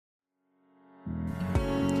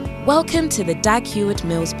Welcome to the Dag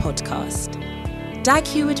Heward-Mills podcast. Dag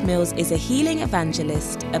Heward-Mills is a healing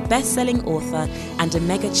evangelist, a best-selling author, and a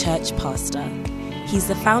mega-church pastor. He's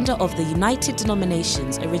the founder of the United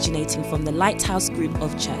Denominations, originating from the Lighthouse Group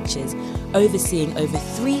of churches, overseeing over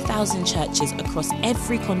 3,000 churches across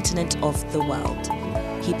every continent of the world.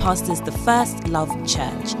 He pastors the First Love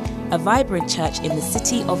Church, a vibrant church in the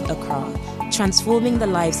city of Accra, transforming the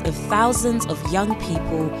lives of thousands of young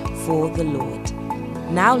people for the Lord.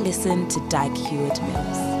 Now listen to Dag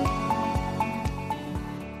Heward-Mills.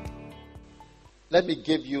 Let me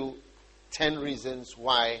give you 10 reasons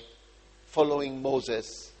why following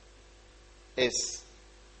Moses is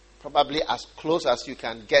probably as close as you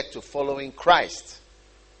can get to following Christ.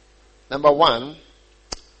 Number one,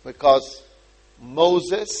 because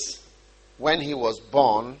Moses, when he was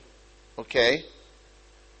born,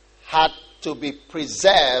 had to be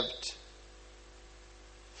preserved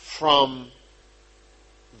from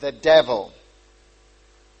the devil.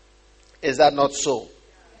 Is that not so?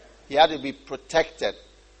 He had to be protected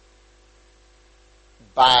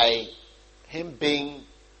by him being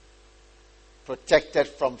protected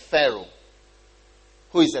from Pharaoh,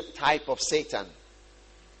 who is a type of Satan.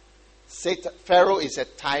 Pharaoh is a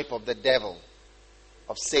type of the devil,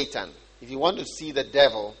 of Satan. If you want to see the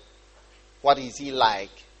devil, what is he like?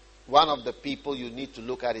 One of the people you need to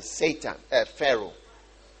look at is Pharaoh.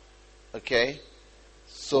 Okay?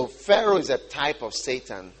 So Pharaoh is a type of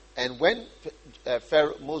Satan. And when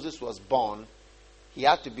Moses was born, he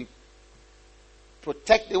had to be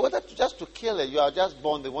protected. They wanted just to kill him. You are just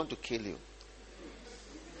born, they want to kill you.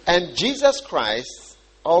 And Jesus Christ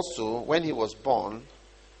also, when he was born,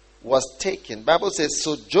 was taken. Bible says,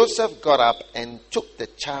 so Joseph got up and took the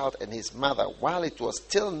child and his mother while it was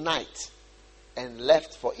still night and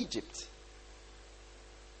left for Egypt.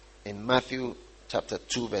 In Matthew chapter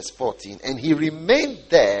 2 verse 14. And he remained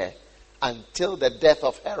there until the death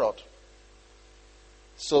of Herod.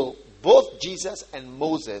 So both Jesus and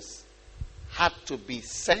Moses had to be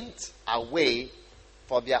sent away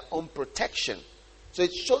for their own protection. So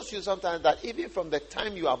it shows you sometimes that even from the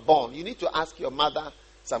time you are born, you need to ask your mother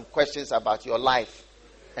some questions about your life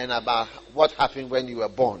and about what happened when you were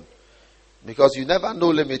born. Because you never know,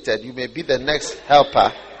 limited. You may be the next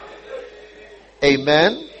helper.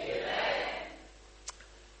 Amen.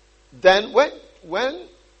 Then when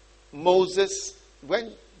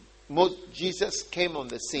Jesus came on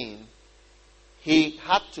the scene, he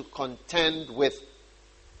had to contend with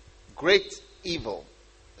great evil,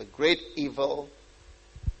 the great evil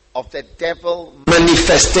of the devil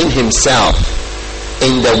manifesting himself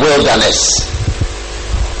in the wilderness.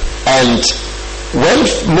 And when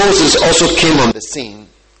Moses also came on the scene,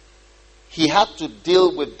 he had to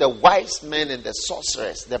deal with the wise men and the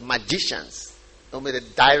sorcerers, the magicians. With a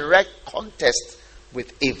direct contest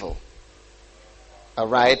with evil.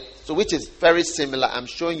 Alright? So which is very similar. I'm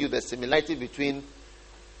showing you the similarity between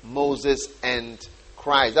Moses and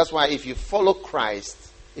Christ. That's why if you follow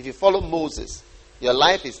Christ, if you follow Moses, your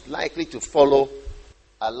life is likely to follow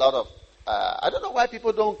a lot of I don't know why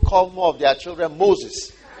people don't call more of their children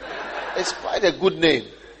Moses. It's quite a good name.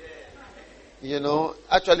 You know,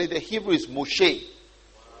 actually the Hebrew is Moshe.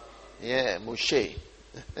 Yeah, Moshe.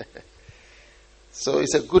 So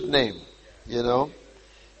it's a good name, you know.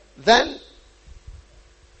 Then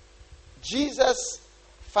Jesus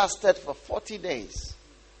fasted for 40 days.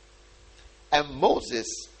 And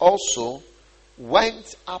Moses also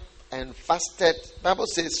went up and fasted. Bible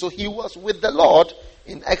says, so he was with the Lord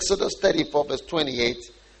in Exodus 34 verse 28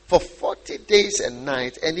 for 40 days and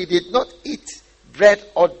nights, and he did not eat bread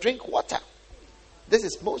or drink water. This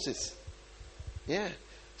is Moses. Yeah.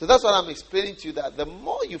 So that's what I'm explaining to you, that the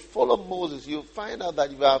more you follow Moses, you find out that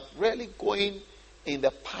you are really going in the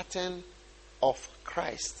pattern of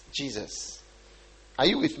Christ Jesus. Are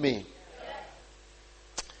you with me?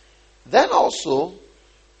 Then also,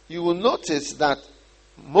 you will notice that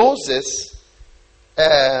Moses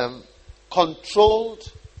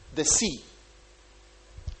controlled the sea.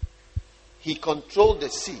 He controlled the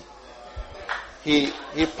sea. He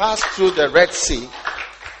passed through the Red Sea.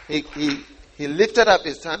 He lifted up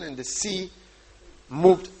his hand and the sea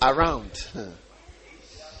moved around.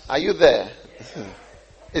 Are you there?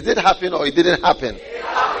 It did happen or it didn't happen?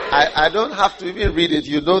 I don't have to even read it.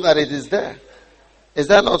 You know that it is there. Is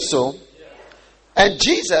that not so? And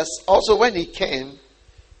Jesus also, when he came,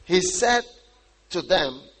 he said to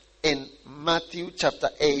them in Matthew chapter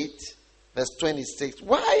 8 verse 26,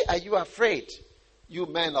 why are you afraid, you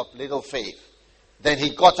men of little faith? Then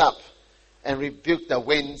he got up and rebuked the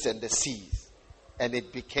winds and the seas, and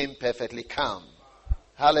it became perfectly calm.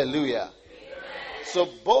 Hallelujah. Amen. So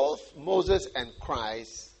both Moses and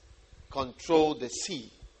Christ control the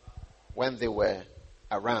sea when they were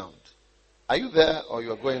around. Are you there or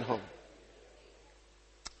you're going home?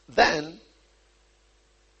 Then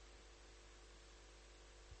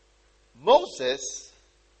Moses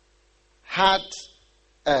fed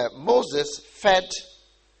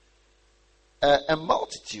a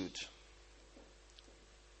multitude.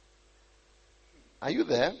 Are you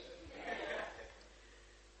there?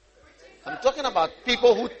 I'm talking about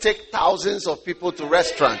people who take thousands of people to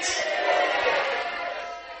restaurants.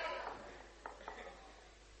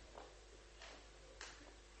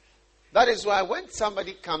 That is why when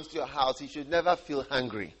somebody comes to your house, you should never feel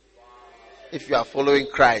hungry if you are following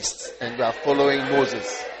Christ and you are following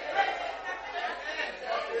Moses.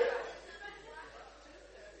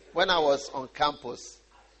 When I was on campus,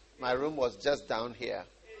 my room was just down here.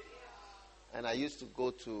 And I used to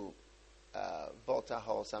go to Volta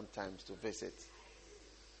Hall sometimes to visit.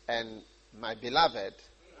 And my beloved,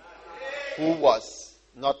 who was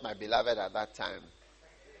not my beloved at that time,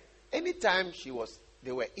 anytime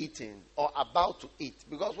they were eating or about to eat,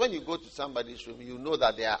 because when you go to somebody's room, you know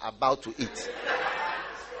that they are about to eat.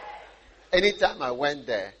 Anytime I went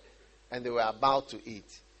there and they were about to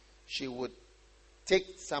eat, she would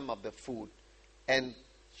take some of the food and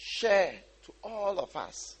share to all of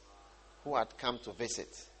us who had come to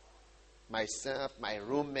visit. Myself, my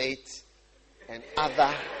roommate, and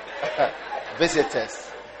other visitors.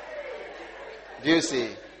 Do you see?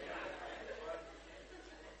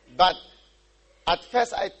 But at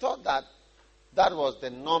first I thought that was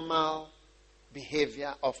the normal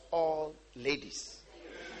behavior of all ladies.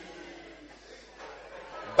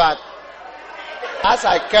 But as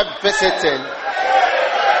I kept visiting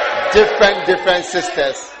different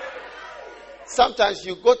sisters, sometimes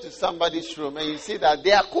you go to somebody's room and you see that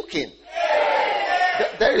they are cooking.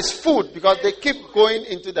 There is food because they keep going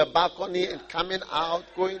into the balcony and coming out,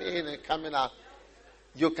 going in and coming out.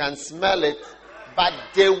 You can smell it, but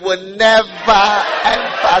they will never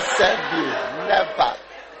ever serve you. Never.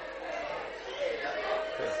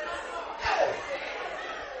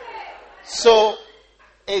 So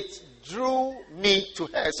it drew me to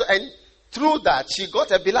her. So, and through that, she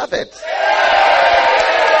got a beloved.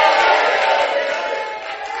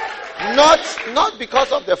 Not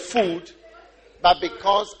because of the food, but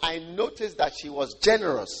because I noticed that she was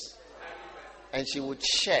generous and she would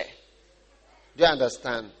share. Do you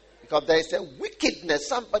understand? Because there is a wickedness.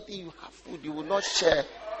 Somebody, you have food, you will not share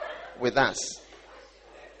with us.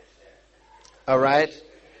 All right?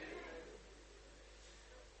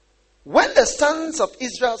 When the sons of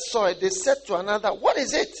Israel saw it, they said to another, "What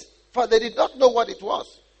is it?" For they did not know what it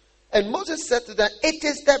was. And Moses said to them, "It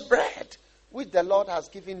is the bread which the Lord has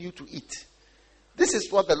given you to eat. This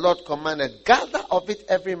is what the Lord commanded. Gather of it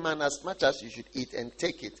every man as much as you should eat, and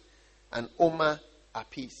take it, an omer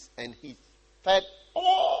apiece." And he fed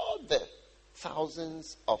all the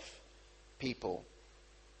thousands of people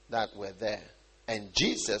that were there. And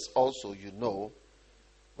Jesus also, the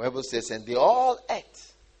Bible says, and they all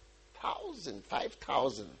ate,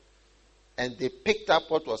 5,000. And they picked up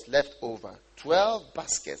what was left over, 12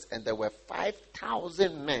 baskets, and there were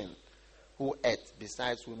 5,000 men who ate,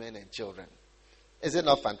 besides women and children. Is it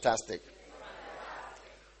not fantastic?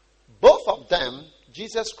 Both of them,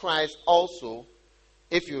 Jesus Christ also,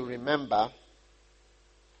 if you remember,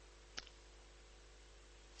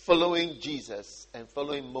 following Jesus and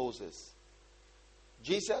following Moses,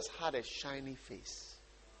 Jesus had a shiny face.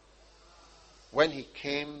 When he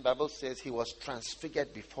came, the Bible says he was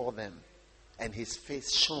transfigured before them, and his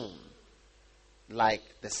face shone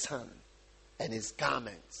like the sun, and his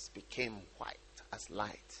garments became white as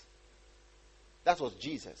light. That was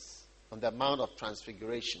Jesus on the Mount of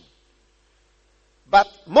Transfiguration. But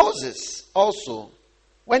Moses also,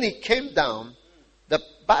 when he came down, the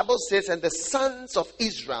Bible says, and the sons of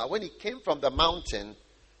Israel, when he came from the mountain,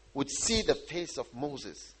 would see the face of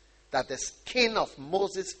Moses, that the skin of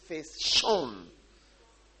Moses' face shone,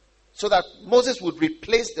 so that Moses would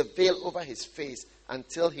replace the veil over his face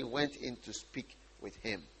until he went in to speak with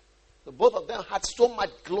him. So both of them had so much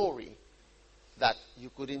glory that you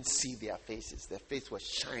couldn't see their faces. Their face was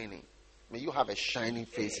shining. May you have a shining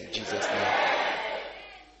face in Jesus' name.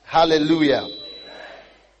 Hallelujah.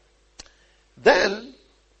 Then,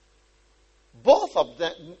 both of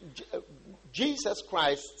them, Jesus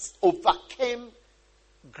Christ overcame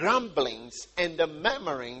grumblings and the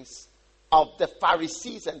murmurings of the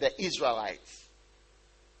Pharisees and the Israelites.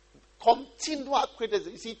 Continual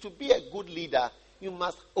criticism. You see, to be a good leader, you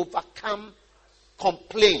must overcome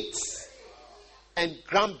complaints and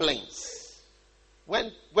grumblings.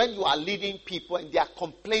 When you are leading people and they are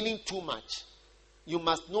complaining too much, you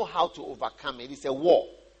must know how to overcome it. It's a war.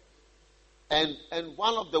 And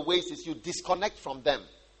one of the ways is you disconnect from them.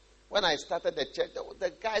 When I started the church,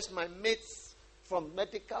 the guys, my mates from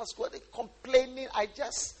medical school, they complaining. I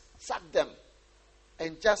just sacked them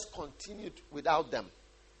and just continued without them.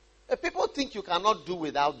 People think you cannot do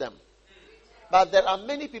without them. But there are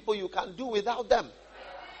many people you can do without them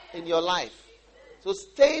in your life. So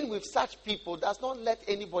staying with such people does not let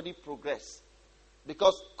anybody progress.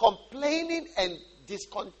 Because complaining and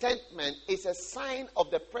discontentment is a sign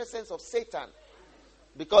of the presence of Satan.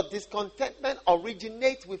 Because discontentment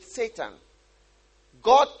originates with Satan.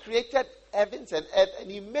 God created heavens and earth, and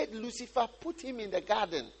he made Lucifer, put him in the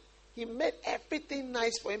garden. He made everything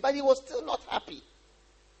nice for him, but he was still not happy.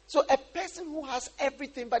 So a person who has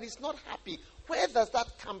everything but is not happy, where does that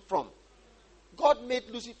come from? God made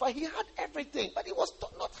Lucifer, he had everything, but he was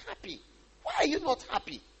not happy. Why are you not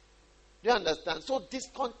happy? Do you understand? So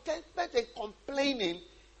discontentment and complaining,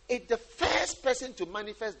 the first person to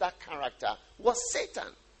manifest that character was Satan.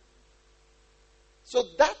 So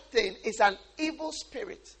that thing is an evil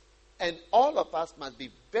spirit. And all of us must be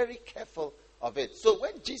very careful of it. So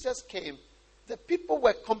when Jesus came, the people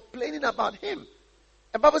were complaining about him.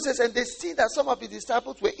 The Bible says, and they see that some of his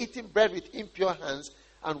disciples were eating bread with impure hands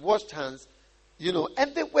and washed hands,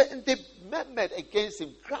 and they murmured against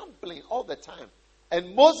him, grumbling all the time.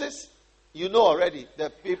 And Moses, already, the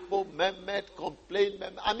people murmured, complained.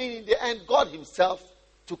 I mean, in the end, God himself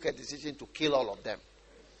took a decision to kill all of them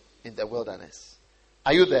in the wilderness.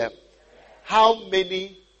 Are you there? How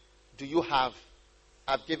many do you have?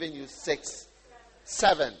 I've given you 6,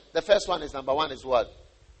 7. The first one is number 1 is what?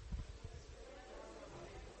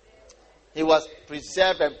 He was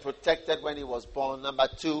preserved and protected when he was born. Number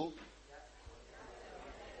 2,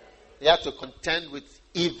 he had to contend with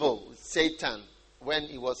evil, with Satan, when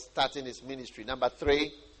he was starting his ministry. Number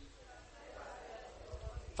 3,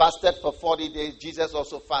 fasted for 40 days. Jesus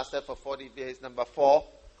also fasted for 40 days. Number 4,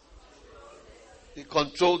 he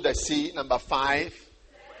controlled the sea. Number 5,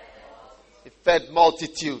 he fed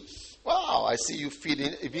multitudes. Wow, I see you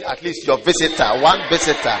feeding at least your visitor, one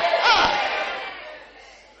visitor.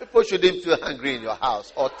 People shouldn't feel hungry in your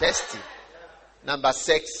house or thirsty. Number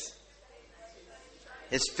 6,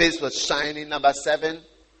 his face was shining. Number 7,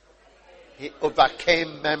 he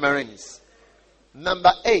overcame memories.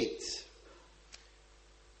 Number 8,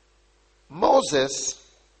 Moses,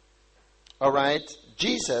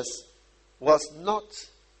 Jesus was not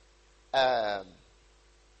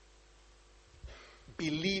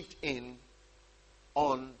believed in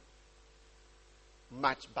on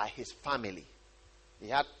much by his family. He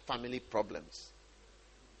had family problems.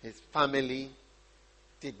 His family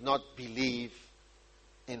did not believe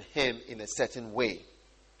in him in a certain way.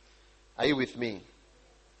 Are you with me?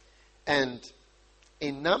 And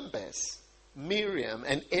in Numbers, Miriam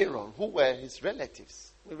and Aaron, who were his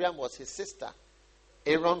relatives, Miriam was his sister,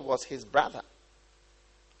 Aaron was his brother,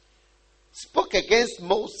 spoke against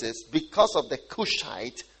Moses because of the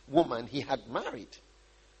Cushite woman he had married.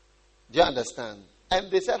 Do you understand? And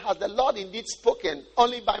they said, has the Lord indeed spoken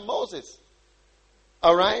only by Moses?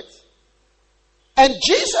 All right? And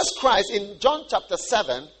Jesus Christ, in John chapter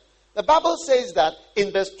 7, the Bible says that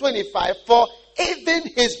in verse 25, for even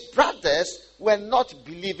his brothers were not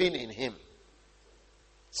believing in him.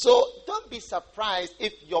 So don't be surprised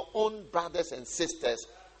if your own brothers and sisters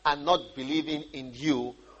are not believing in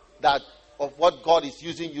you, that of what God is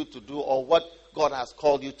using you to do or what God has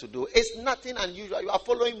called you to do. It's nothing unusual. You are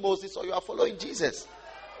following Moses or you are following Jesus.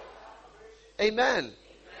 Amen.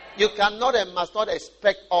 You cannot and must not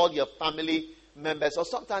expect all your family members or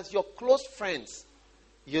sometimes your close friends,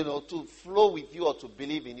 to flow with you or to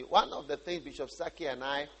believe in you. One of the things Bishop Saki and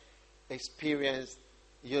I experienced,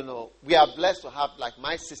 we are blessed to have, like,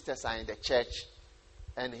 my sisters are in the church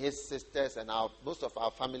and his sisters and most of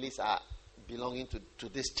our families are belonging to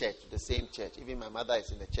this church, to the same church. Even my mother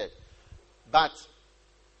is in the church. But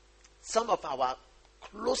some of our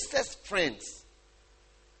closest friends,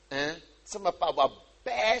 some of our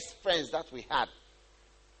best friends that we had,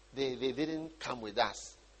 they didn't come with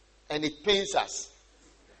us. And it pains us.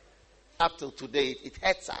 Up till today, it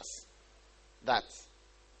hurts us that,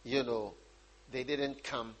 they didn't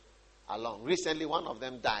come along. Recently, one of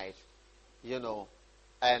them died,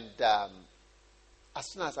 and as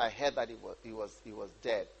soon as I heard that he was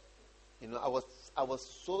dead, I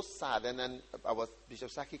was so sad. And then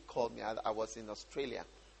Bishop Saki called me. I was in Australia,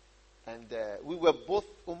 and we were both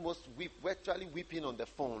almost virtually weeping on the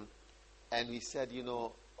phone. And we said,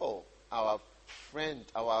 our friend,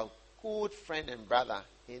 our good friend and brother,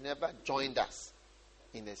 he never joined us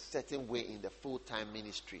in a certain way in the full-time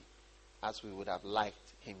ministry as we would have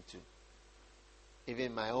liked him to.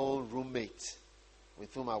 Even my own roommate,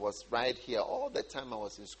 with whom I was right here all the time I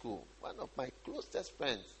was in school. One of my closest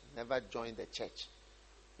friends never joined the church.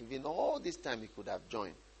 Even all this time he could have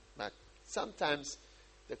joined. But sometimes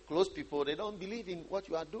the close people, they don't believe in what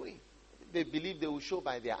you are doing. They believe they will show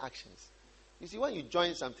by their actions. You see, when you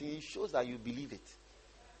join something, it shows that you believe it.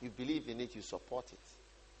 You believe in it, you support it.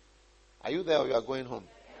 Are you there or you are going home?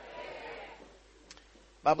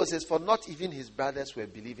 Bible says, for not even his brothers were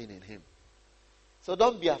believing in him. So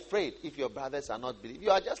don't be afraid if your brothers are not believing.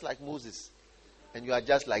 You are just like Moses. And you are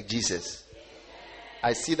just like Jesus.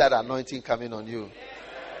 I see that anointing coming on you.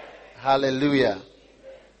 Hallelujah.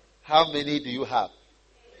 How many do you have?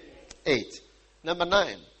 8. Number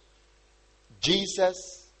 9.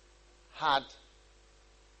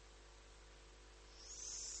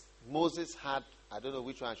 Moses had, I don't know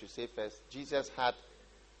which one I should say first. Jesus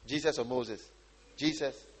or Moses?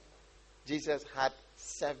 Jesus had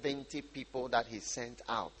 70 people that he sent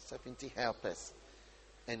out, 70 helpers.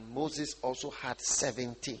 And Moses also had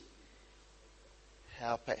 70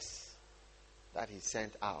 helpers that he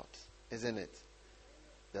sent out, isn't it?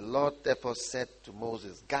 The Lord therefore said to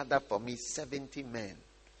Moses, gather for me 70 men,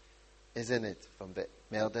 isn't it, from the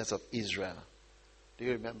elders of Israel. Do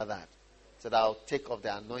you remember that? So that I'll take off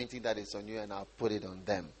the anointing that is on you and I'll put it on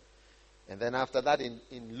them. And then after that, in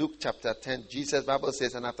Luke chapter 10, Jesus' Bible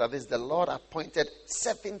says, and after this, the Lord appointed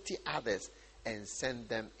 70 others and sent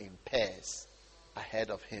them in pairs ahead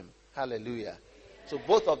of him. Hallelujah. So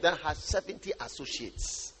both of them had 70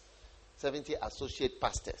 associates, 70 associate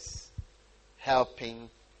pastors helping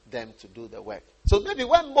them to do the work. So maybe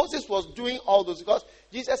when Moses was doing all those, because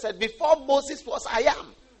Jesus said, before Moses was, I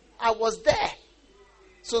am. I was there.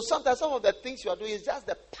 So sometimes some of the things you are doing is just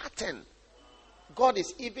the pattern. God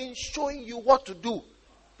is even showing you what to do.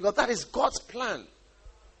 Because that is God's plan.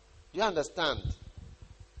 Do you understand?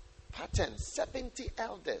 Pattern. 70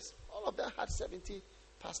 elders. All of them had 70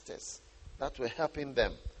 pastors that were helping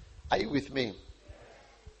them. Are you with me?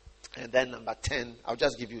 And then number 10. I'll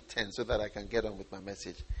just give you 10 so that I can get on with my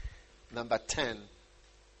message. Number 10.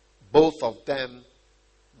 Both of them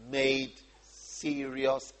made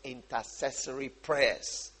serious intercessory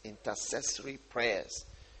prayers. Intercessory prayers.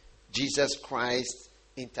 Jesus Christ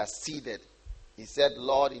interceded. He said,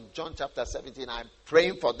 Lord, in John chapter 17, I'm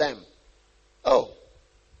praying for them. Oh,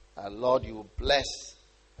 Lord, you will bless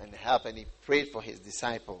and help. And he prayed for his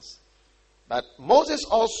disciples. But Moses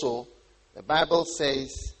also, the Bible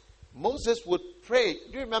says, Moses would pray.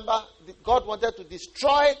 Do you remember God wanted to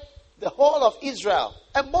destroy the whole of Israel?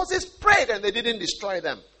 And Moses prayed and they didn't destroy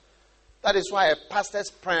them. That is why a pastor's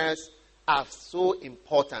prayers are so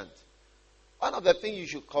important. One of the things you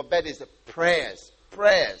should covet is the prayers.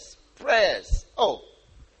 Oh,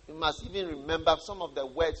 you must even remember some of the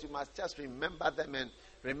words. You must just remember them and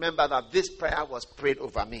remember that this prayer was prayed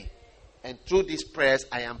over me. And through these prayers,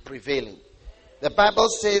 I am prevailing. The Bible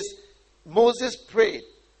says Moses prayed,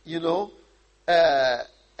 and the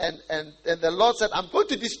Lord said, I'm going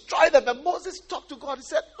to destroy them. And Moses talked to God. He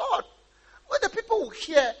said, Lord, when the people will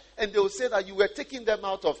hear and they will say that you were taking them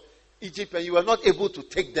out of Egypt and you were not able to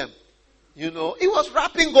take them. He was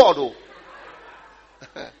rapping God.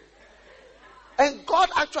 And God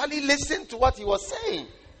actually listened to what he was saying.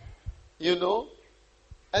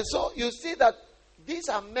 And so you see that these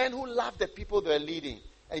are men who love the people they are leading.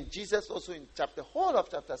 And Jesus also in whole of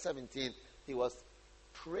chapter 17, he was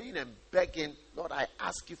praying and begging, Lord, I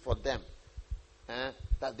ask you for them,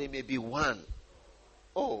 that they may be one.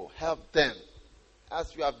 Oh, help them.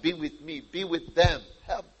 As you have been with me, be with them.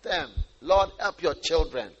 Help them. Lord, help your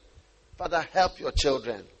children. Father, help your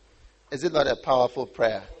children. Is it not a powerful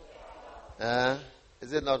prayer?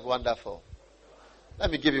 Is it not wonderful?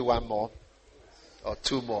 Let me give you one more. Or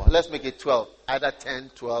two more. Let's make it 12. Either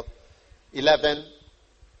 10, 12, 11.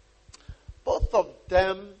 Both of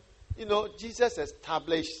them, Jesus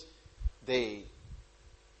established a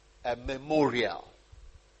memorial.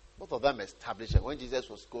 Both of them established it. When Jesus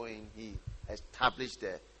was going, he established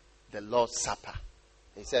the Lord's Supper.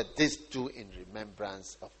 He said, this do in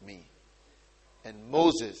remembrance of me. And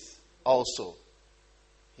Moses also,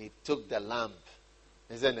 he took the lamp,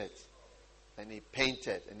 isn't it? And he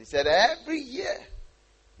painted. And he said, every year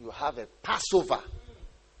you have a Passover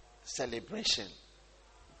celebration.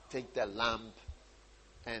 Take the lamp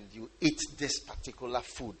and you eat this particular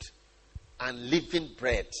food. Unleavened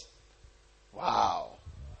bread. Wow.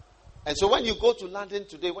 And so when you go to London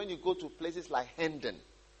today, when you go to places like Hendon,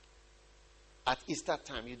 at Easter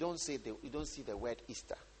time, you don't see the word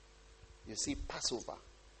Easter. You see Passover.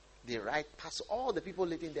 They write Passover. All the people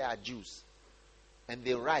living there are Jews. And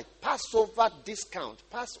they write Passover discount,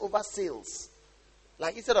 Passover sales.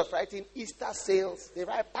 Like instead of writing Easter sales, they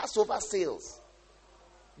write Passover sales.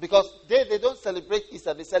 Because they don't celebrate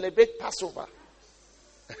Easter, they celebrate Passover.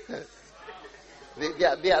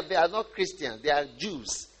 they are not Christians, they are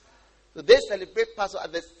Jews. So they celebrate Passover.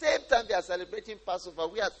 At the same time they are celebrating Passover,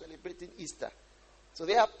 we are celebrating Easter. So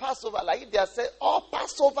they have Passover, like if they are saying, oh,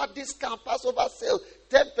 Passover discount, Passover sale,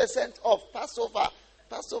 10% off,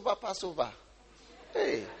 Passover.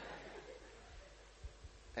 Hey.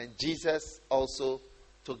 And Jesus also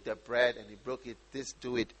took the bread and he broke it. This,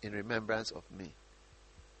 do it in remembrance of me.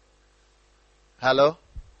 Hello?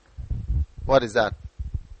 What is that?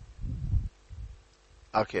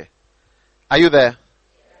 Okay. Are you there?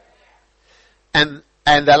 And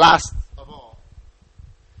the last of all,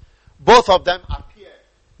 both of them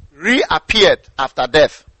reappeared after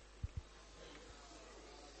death.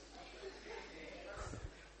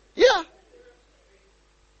 Yeah.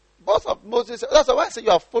 Both of Moses, that's why I say you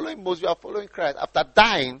are following Moses, you are following Christ. After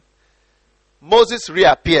dying, Moses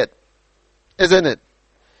reappeared. Isn't it?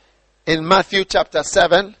 In Matthew chapter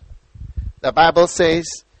 7, the Bible says,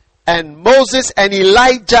 and Moses and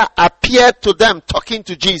Elijah appeared to them talking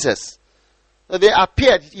to Jesus. So they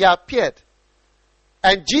appeared, he appeared.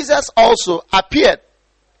 And Jesus also appeared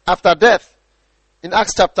after death. In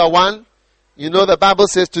Acts chapter 1, you know the Bible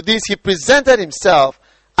says, to this he presented himself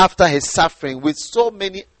after his suffering with so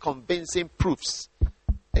many convincing proofs.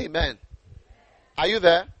 Amen. Are you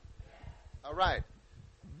there? All right.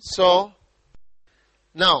 So,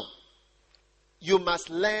 now, you must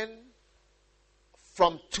learn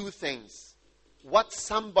from two things. What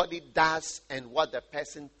somebody does and what the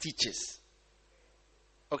person teaches.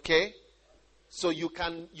 Okay? So you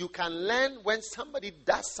can learn when somebody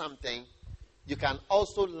does something. You can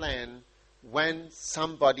also learn when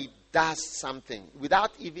somebody does something.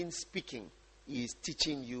 Without even speaking, he is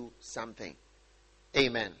teaching you something.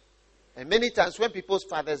 Amen. And many times when people's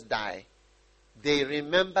fathers die, they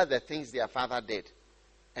remember the things their father did.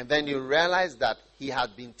 And then you realize that he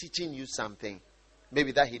had been teaching you something,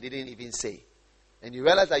 maybe that he didn't even say. And you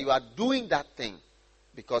realize that you are doing that thing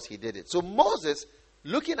because he did it. So Moses,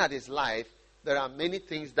 looking at his life, there are many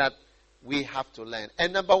things that we have to learn.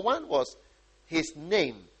 And number one was his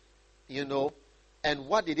name, you know. And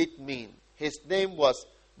what did it mean? His name was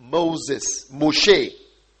Moses, Moshe.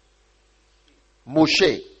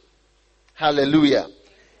 Hallelujah.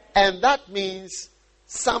 And that means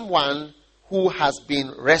someone who has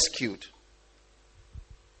been rescued.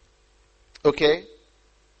 Okay?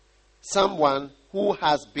 Someone who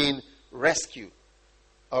has been rescued.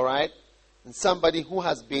 All right? And somebody who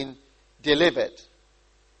has been delivered.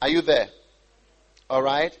 Are you there? All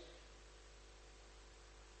right?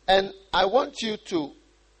 And I want you to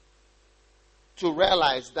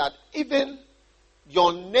realize that even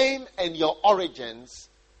your name and your origins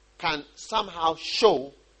can somehow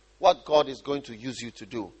show what God is going to use you to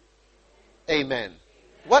do. Amen.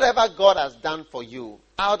 Whatever God has done for you,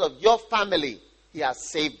 out of your family, he has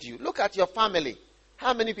saved you. Look at your family.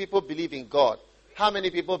 How many people believe in God? How many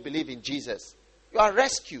people believe in Jesus? You are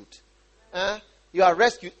rescued. You are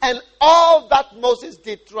rescued. And all that Moses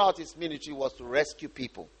did throughout his ministry was to rescue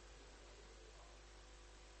people.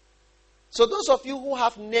 So those of you who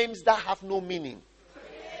have names that have no meaning,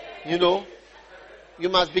 you know, you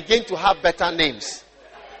must begin to have better names.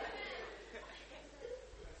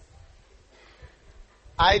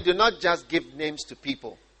 I do not just give names to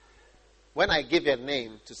people. When I give a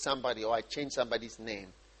name to somebody or I change somebody's name,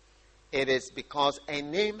 it is because a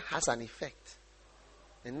name has an effect.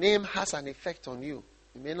 A name has an effect on you.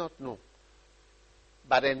 You may not know.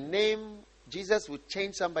 But a name, Jesus will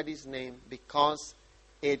change somebody's name because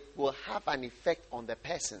it will have an effect on the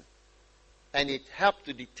person. And it helped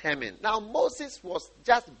to determine. Now, Moses was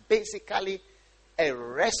just basically a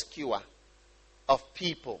rescuer of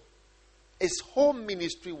people. His whole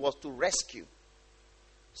ministry was to rescue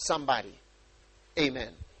somebody. Amen.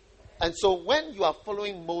 And so when you are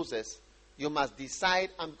following Moses, you must decide,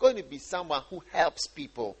 I'm going to be someone who helps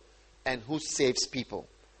people and who saves people.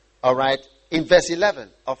 All right? In verse 11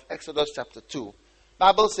 of Exodus chapter 2,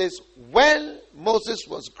 Bible says, when Moses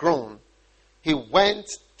was grown, he went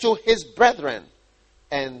to his brethren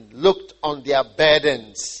and looked on their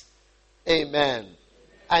burdens. Amen.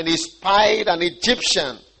 And he spied an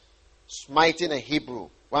Egyptian smiting a Hebrew,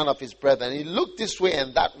 one of his brethren. He looked this way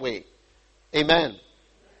and that way. Amen.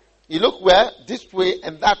 You look where? This way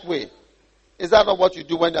and that way. Is that not what you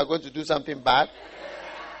do when you are going to do something bad?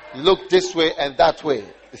 You look this way and that way.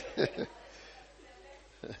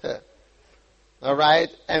 All right.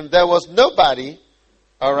 And there was nobody.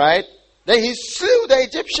 All right. Then he slew the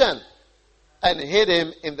Egyptian and hid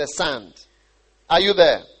him in the sand. Are you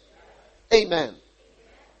there? Amen.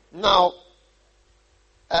 Now,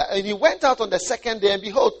 And he went out on the second day, and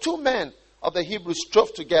behold, 2 men of the Hebrews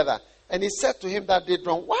strove together. And he said to him that did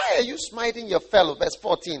wrong, why are you smiting your fellow? Verse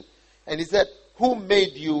 14. And he said, who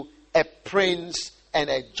made you a prince and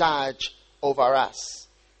a judge over us?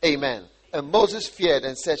 Amen. And Moses feared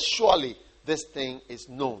and said, surely this thing is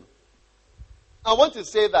known. I want to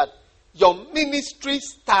say that your ministry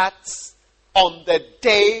starts on the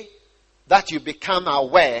day that you become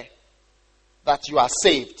aware that you are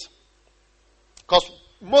saved. Because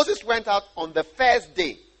Moses went out on the first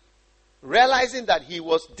day, realizing that he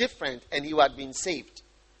was different and he had been saved.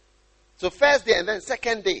 So first day and then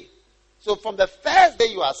second day. So from the first day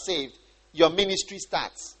you are saved, your ministry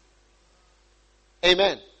starts.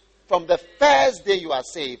 Amen. From the first day you are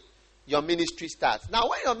saved, your ministry starts. Now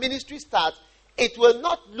when your ministry starts, it will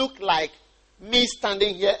not look like me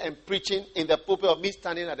standing here and preaching in the pulpit or me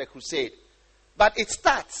standing at the crusade. But it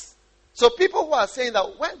starts. So people who are saying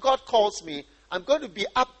that when God calls me, I'm going to be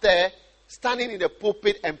up there standing in the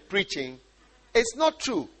pulpit and preaching, it's not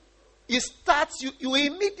true. It starts, you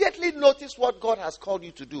immediately notice what God has called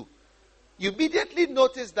you to do. You immediately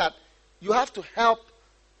notice that you have to help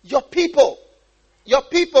your people. Your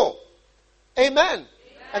people. Amen.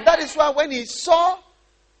 And that is why when he saw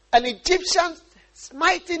an Egyptian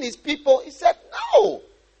smiting his people, he said, no.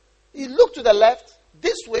 He looked to the left,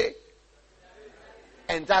 this way,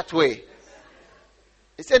 and that way.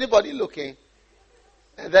 Is anybody looking?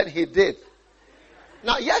 And then he did.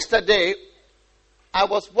 Now, yesterday, I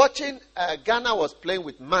was watching, Ghana was playing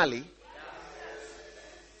with Mali.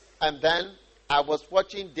 And then I was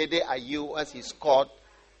watching Dede Ayew as he scored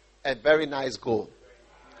a very nice goal.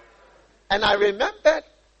 And I remembered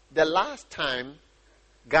the last time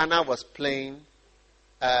Ghana was playing,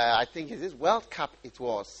 I think it is World Cup it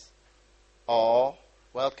was, or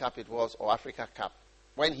Africa Cup,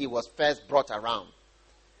 when he was first brought around.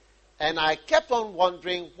 And I kept on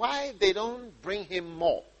wondering why they don't bring him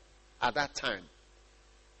more at that time.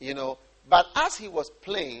 You know, but as he was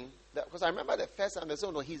playing, because I remember the first time they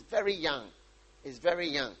said, no, he's very young. He's very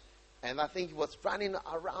young. And I think he was running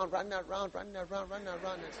around, and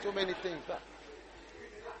so many things.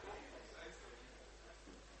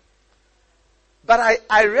 But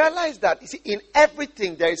I realized that, you see, in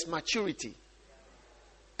everything there is maturity.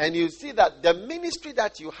 And you see that the ministry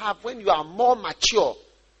that you have when you are more mature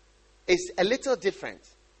is a little different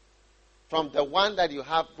from the one that you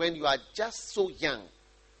have when you are just so young.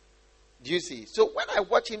 Do you see? So when I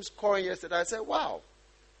watched him scoring yesterday, I said, wow,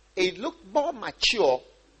 it looked more mature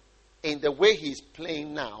in the way he's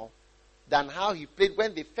playing now than how he played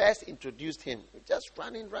when they first introduced him. Just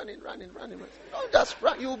running. Don't just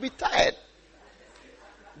run. You will be tired.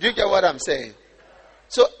 Do you get what I'm saying?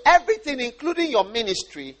 So everything, including your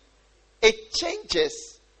ministry, it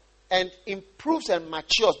changes and improves and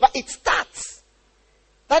matures. But it starts.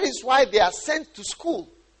 That is why they are sent to school.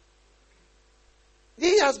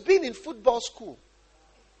 He has been in football school.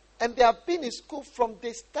 And they have been in school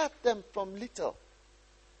they start them from little.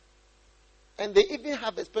 And they even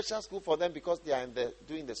have a special school for them because they are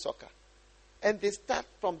doing the soccer. And they start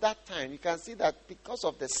from that time. You can see that because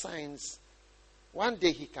of the signs, one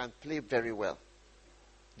day he can play very well.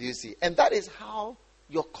 Do you see? And that is how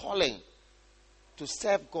your calling to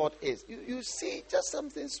serve God is. You see, just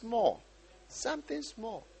something small. Something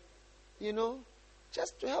small. You know,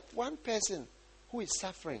 just to help one person who is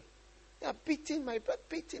suffering. They are beating my brother,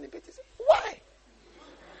 beating. Why?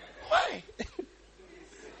 Why?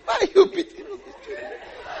 Why are you beating him?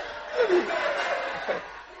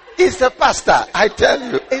 It's a pastor, I tell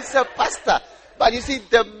you. It's a pastor. But you see,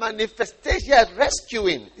 the manifestation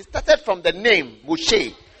rescuing, it started from the name,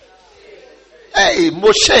 Moshe. Hey,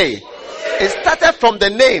 Moshe. It started from the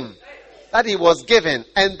name that he was given.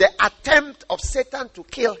 And the attempt of Satan to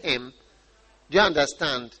kill him, do you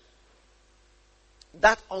understand?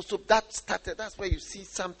 That started, that's where you see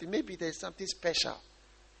something. Maybe there's something special.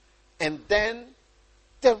 And then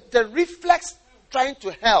the reflex trying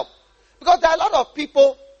to help. Because there are a lot of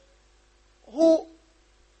people who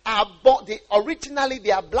are born, originally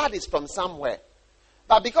their blood is from somewhere.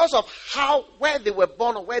 But because of where they were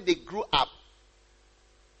born or where they grew up,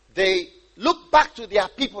 they look back to their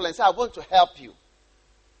people and say, I want to help you.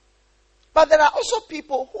 But there are also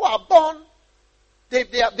people who are born,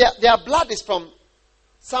 their blood is from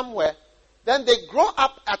somewhere. Then they grow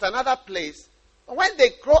up at another place. And when they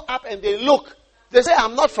grow up and they look, they say,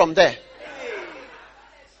 I'm not from there.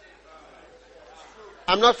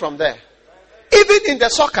 I'm not from there. Even in the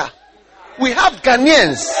soccer, we have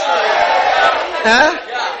Ghanaians.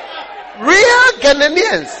 Real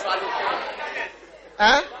Ghanaians.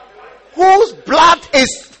 Whose blood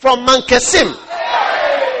is from Mankesim.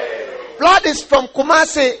 blood is from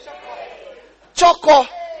Kumasi, Choco.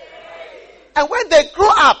 And when they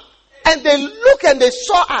grow up and they look and they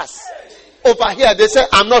saw us over here, they say,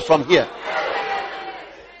 I'm not from here.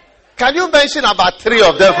 Can you mention about 3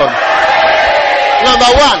 of them for me? Number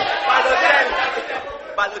 1,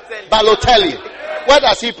 Balotelli. Where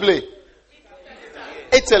does he play?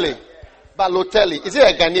 Italy. Balotelli. Is it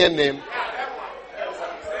a Ghanaian name?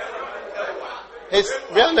 His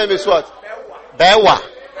real name is what? Bewa.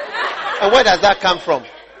 And where does that come from?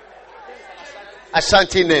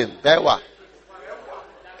 Ashanti name. Bewa.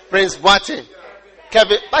 Prince Boateng.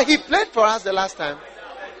 Kevin. But he played for us the last time.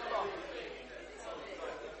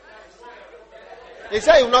 He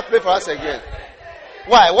said he will not play for us again.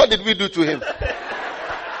 Why? What did we do to him?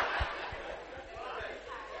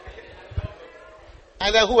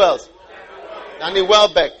 And then who else? Danny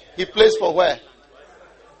Welbeck. He plays for where?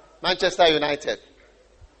 Manchester United.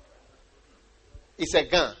 It's a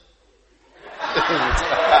gun.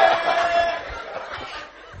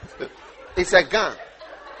 It's a gun.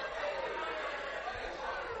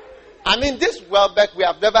 I mean, this Welbeck, we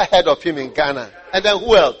have never heard of him in Ghana. And then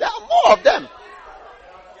who else? There are more of them.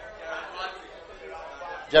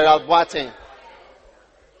 Gerald Boateng.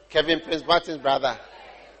 Kevin Prince Boateng's brother.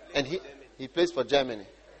 And he plays for Germany.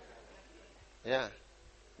 Yeah.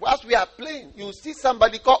 Whilst we are playing, you see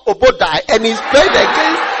somebody called Obodai and he's playing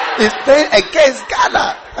against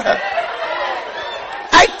Ghana.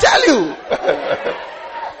 I tell you.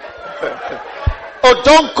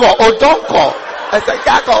 Odonko. It's a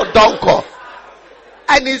guy called Odonko.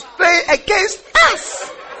 And he's playing against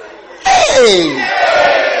us. Hey!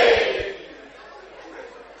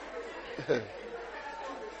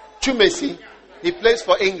 Chumesi, he plays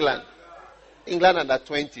for England. England under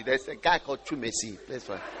 20. There's a guy called Chumesi. He plays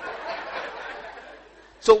for.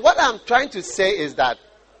 So what I'm trying to say is that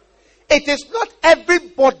it is not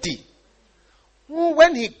everybody who,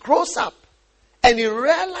 when he grows up and he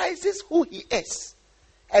realizes who he is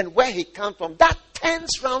and where he comes from, that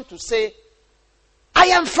turns round to say, I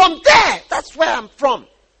am from there. That's where I'm from.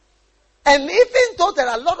 And even though there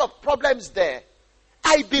are a lot of problems there,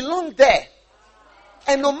 I belong there.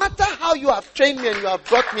 And no matter how you have trained me and you have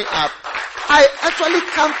brought me up, I actually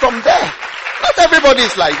come from there. Not everybody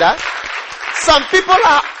is like that. Some people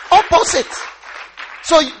are opposite.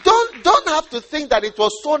 So you don't have to think that it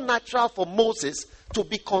was so natural for Moses to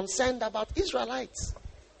be concerned about Israelites.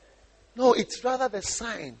 No, it's rather the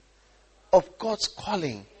sign of God's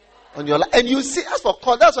calling on your life. And you see, as for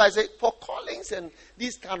call, that's why I say for callings and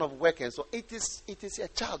this kind of work and so it is a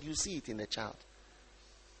child. You see it in a child.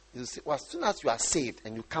 You see, well, as soon as you are saved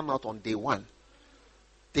and you come out on day one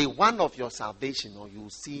of your salvation, or you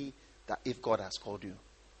see that if God has called you,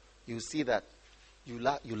 you see that you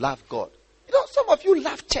love God. You know, some of you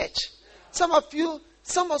love church.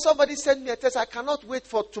 Somebody sent me a text. I cannot wait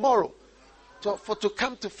for tomorrow to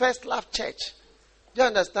come to First Love Church. Do you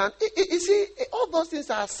understand? You see, all those things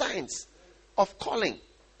are signs of calling.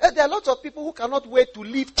 There are lots of people who cannot wait to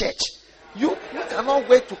leave church. You cannot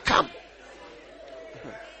wait to come.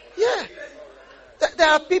 Yeah. There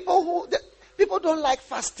are people people don't like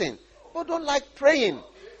fasting. People don't like praying.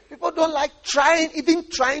 People don't like even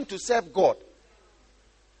trying to serve God.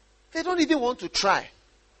 They don't even want to try.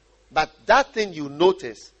 But that thing you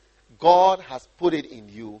notice, God has put it in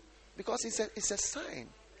you because it's a sign.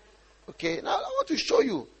 Okay, now I want to show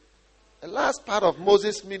you the last part of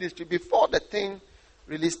Moses' ministry before the thing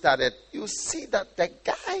really started. You see that the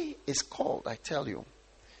guy is called, I tell you.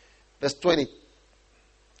 Verse 20,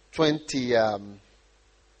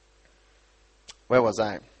 where was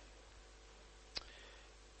I?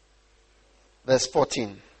 Verse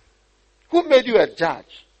 14. Who made you a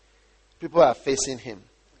judge? People are facing him.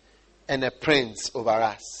 And a prince over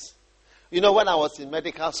us. You know, when I was in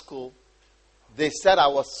medical school, they said I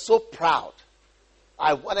was so proud.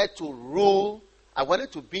 I wanted to rule. I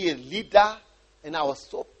wanted to be a leader. And I was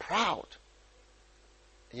so proud.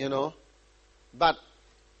 You know. But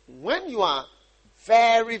when you are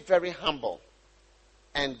very, very humble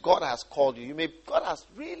and God has called you, God has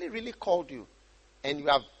really, really called you, and you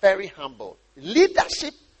are very humble,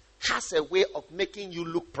 leadership has a way of making you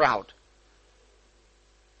look proud.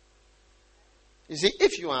 You see,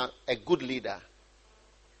 if you are a good leader,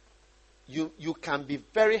 you can be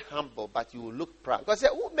very humble, but you will look proud. Because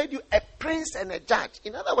who made you a prince and a judge?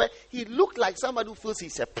 In other words, he looked like somebody who feels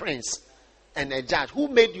he's a prince and a judge. Who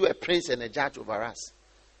made you a prince and a judge over us?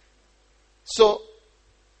 So,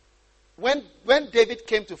 when David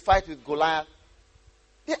came to fight with Goliath,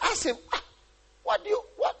 they asked him, what?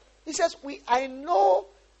 He says, I know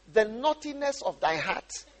the naughtiness of thy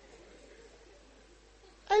heart.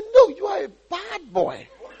 I know you are a bad boy.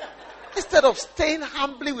 Instead of staying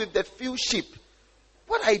humbly with the few sheep,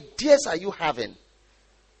 what ideas are you having?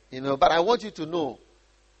 But I want you to know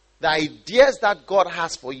the ideas that God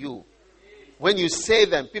has for you. When you say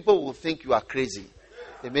them, people will think you are crazy.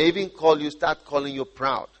 They may even start calling you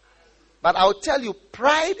proud. But I'll tell you,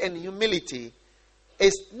 pride and humility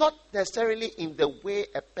is not necessarily in the way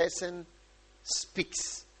a person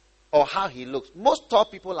speaks or how he looks. Most tall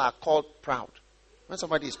people are called proud. When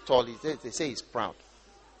somebody is tall, they say he's proud.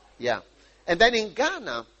 Yeah. And then in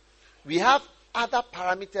Ghana, we have other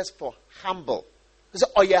parameters for humble. They say,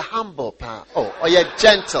 oh, you're humble, pa. Oh, or you're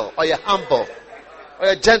gentle, or you're humble. Or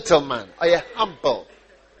you're gentleman, or you're humble.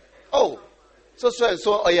 Oh, so,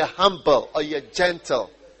 or you're humble, or you're gentle.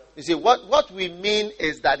 You see, what we mean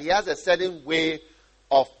is that he has a certain way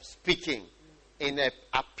of speaking in an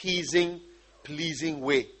appeasing, pleasing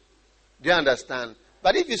way. Do you understand?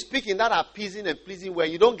 But if you speak in that appeasing and pleasing way,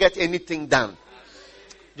 you don't get anything done.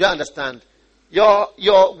 Do you understand?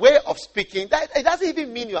 Your way of speaking, it doesn't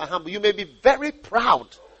even mean you are humble. You may be very proud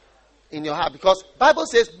in your heart, because Bible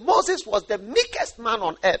says Moses was the meekest man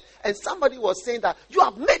on earth, and somebody was saying that you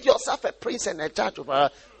have made yourself a prince and a judge over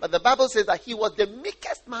her. But the Bible says that he was the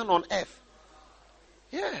meekest man on earth.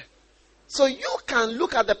 Yeah. So you can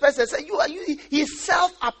look at the person and say, he's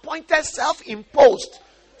self-appointed, self-imposed,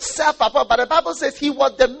 self-appointed. But the Bible says he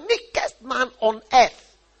was the meekest man on earth.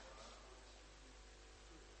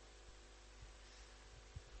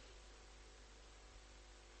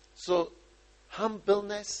 So,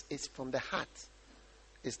 humbleness is from the heart.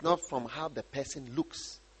 It's not from how the person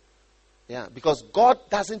looks. Yeah, because God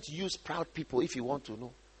doesn't use proud people, if you want to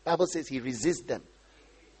know. The Bible says he resists them.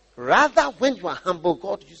 Rather, when you are humble,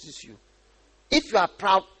 God uses you. If you are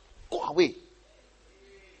proud, go away.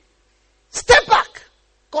 Step back.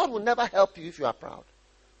 God will never help you if you are proud.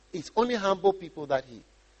 It's only humble people that he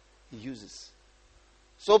uses.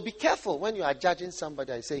 So be careful when you are judging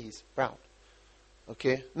somebody and say he's proud.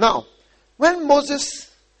 Okay. Now, when Moses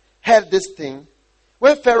heard this thing,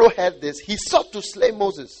 when Pharaoh heard this, he sought to slay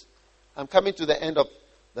Moses. I'm coming to the end of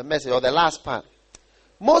the message, or the last part.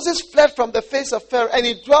 Moses fled from the face of Pharaoh, and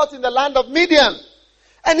he dwelt in the land of Midian.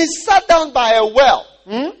 And he sat down by a well.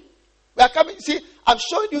 We are coming. See, I'm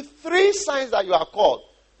showing you 3 signs that you are called.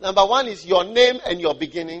 Number 1 is your name and your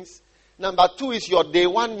beginnings. Number 2 is your day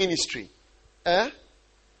 1 ministry. And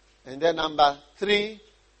then number 3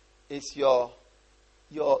 is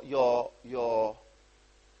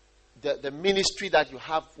the ministry that you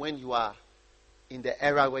have when you are in the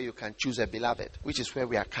era where you can choose a beloved, which is where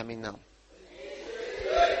we are coming now.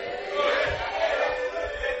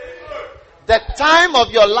 The time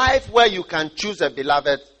of your life where you can choose a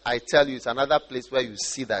beloved, I tell you, is another place where you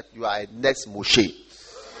see that you are a next Moshe.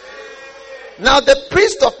 Now the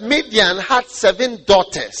priest of Midian had 7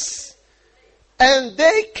 daughters, and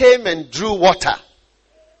they came and drew water,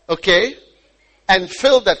 okay, and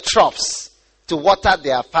filled the troughs to water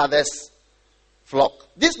their father's flock.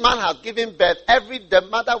 This man had given birth. The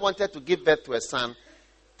mother wanted to give birth to a son.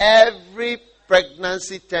 Every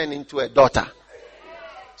pregnancy turned into a daughter.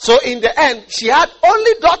 So in the end, she had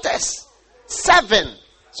only daughters. 7.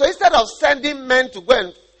 So instead of sending men to go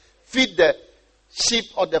and feed the sheep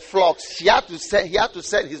or the flocks, he had to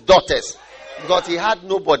send his daughters, because he had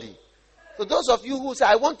nobody. So those of you who say,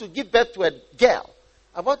 I want to give birth to a girl,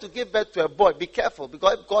 I want to give birth to a boy, be careful,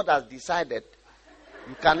 because if God has decided,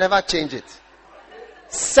 you can never change it.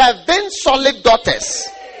 7 solid daughters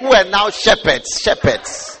who are now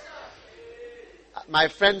shepherds. My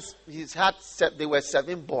friends, they were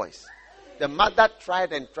 7 boys. The mother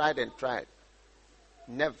tried and tried and tried.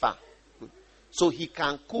 Never. So he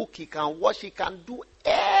can cook, he can wash, he can do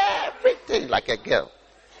everything like a girl.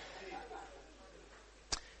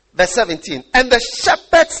 Verse 17. And the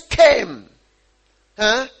shepherds came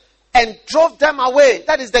and drove them away.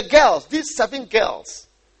 That is the girls, these 7 girls.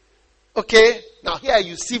 Okay. Now here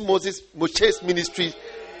you see Moshe's ministry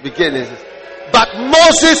beginning. But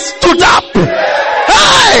Moses stood up.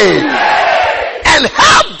 Hey! And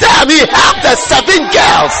helped them. He helped the 7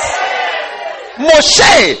 girls.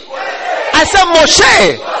 Moshe. I said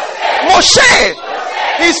Moshe.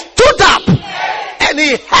 He stood up and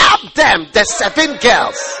he helped them, the 7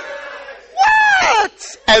 girls.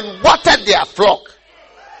 What? And watered their flock.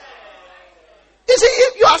 You see,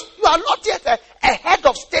 if you are not yet a head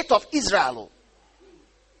of state of Israel,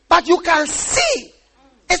 but you can see,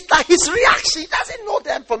 it's like his reaction. He doesn't know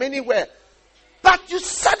them from anywhere. But you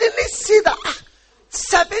suddenly see that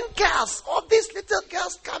 7 girls, all these little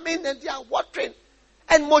girls come in and they are watering.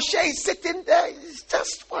 And Moshe is sitting there, he's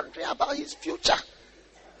just wondering about his future.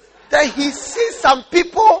 Then he sees some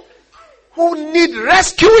people who need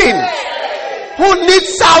rescuing, who need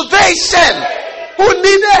salvation, who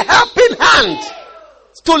need a helping hand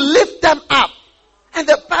to lift them up. And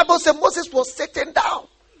the Bible says Moses was sitting down.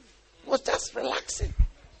 He was just relaxing.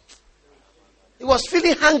 He was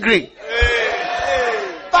feeling hungry.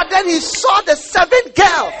 But then he saw the 7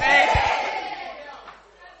 girls.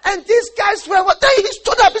 And these guys were, then he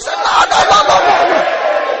stood up. He said, no.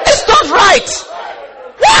 It's not right.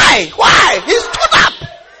 Why? He stood up.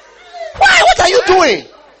 Why? What are you doing?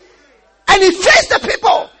 And he faced the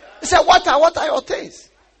people. He said, what are your things?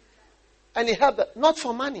 And he helped them. Not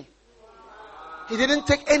for money. He didn't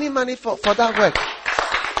take any money for that work.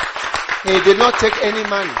 He did not take any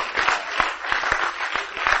money.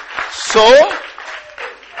 So,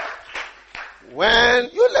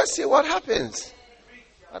 let's see what happens.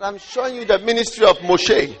 But I'm showing you the ministry of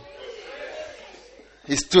Moshe.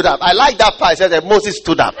 He stood up. I like that part. It says that Moses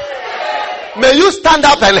stood up. May you stand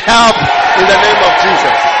up and help in the name of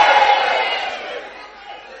Jesus.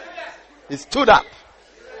 He stood up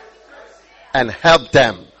and helped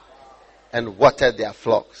them and watered their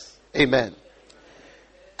flocks. Amen.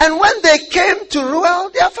 And when they came to Ruel,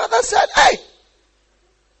 their father said, Hey,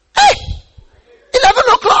 11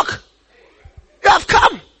 o'clock. You have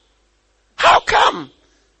come. How come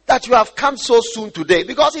that you have come so soon today?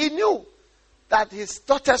 Because he knew that his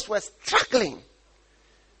daughters were struggling.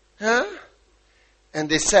 Huh? And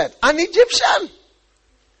they said, an Egyptian.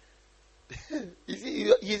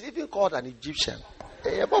 He's even called an Egyptian.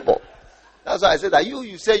 That's why I said that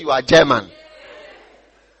you say you are German.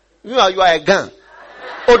 You are a Gan.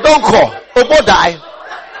 Odonko. Obodai.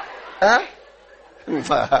 Huh?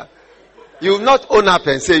 You will not own up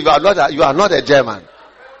and say you are not a German.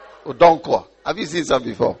 Odonko. Have you seen some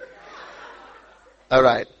before? All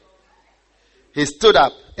right. He stood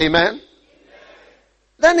up. Amen.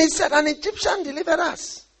 Then he said, an Egyptian delivered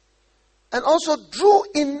us. And also drew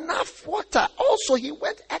enough water. Also, he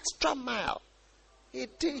went extra mile. He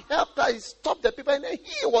helped us. He stopped the people. And then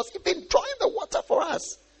he was even drawing the water for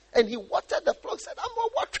us. And he watered the flock. Said, I'm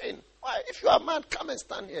not watering. Why? If you are a man, come and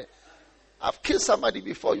stand here. I've killed somebody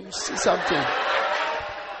before. You see something.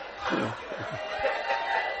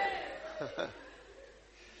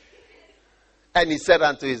 And he said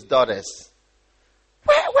unto his daughters,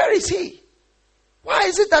 Where is he? Why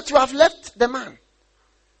is it that you have left the man?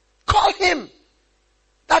 Call him,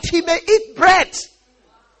 that he may eat bread.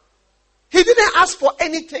 He didn't ask for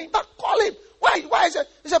anything, but call him. Why is it?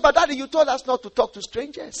 He said, but Daddy, you told us not to talk to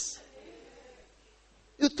strangers.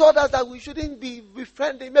 You told us that we shouldn't be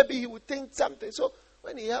friendly. Maybe he would think something. So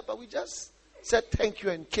when he helped, we just said thank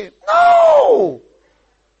you and came.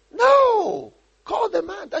 No. Call the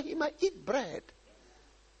man that he might eat bread.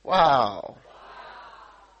 Wow.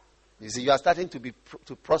 You see, you are starting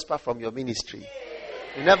to prosper from your ministry.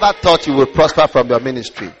 You never thought you would prosper from your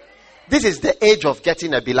ministry. This is the age of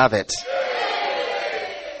getting a beloved.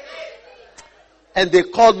 And they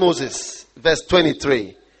called Moses, verse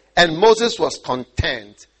 23. And Moses was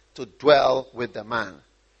content to dwell with the man.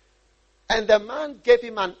 And the man gave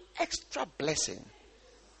him an extra blessing.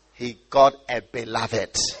 He got a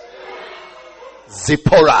beloved.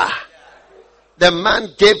 Zipporah. The man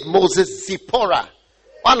gave Moses Zipporah,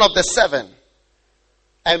 one of the 7.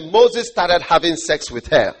 And Moses started having sex with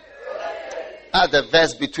her. At the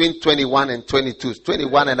verse between 21 and 22.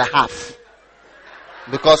 21 and a half.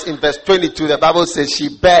 Because in verse 22, the Bible says she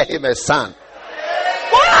bare him a son.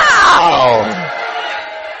 Wow!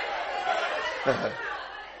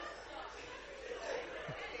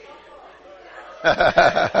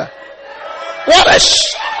 What a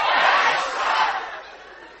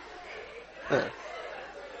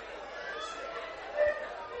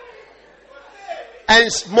And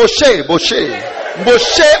Moshe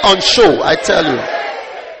on show, I tell you.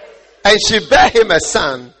 And she bare him a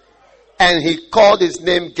son, and he called his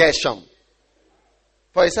name Gershom.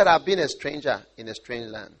 For he said, I've been a stranger in a strange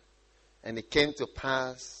land. And it came to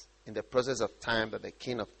pass in the process of time that the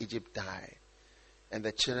king of Egypt died. And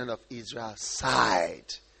the children of Israel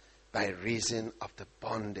sighed by reason of the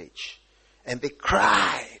bondage. And they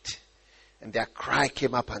cried. And their cry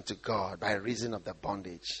came up unto God by reason of the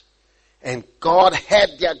bondage. And God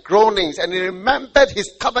heard their groanings, and he remembered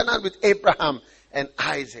his covenant with Abraham and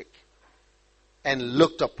Isaac, and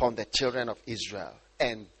looked upon the children of Israel.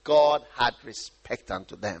 And God had respect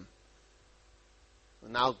unto them.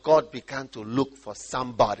 Now God began to look for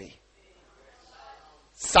somebody.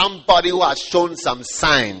 Somebody who has shown some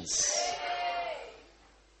signs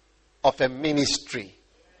of a ministry.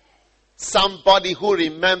 Somebody who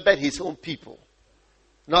remembered his own people.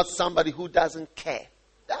 Not somebody who doesn't care.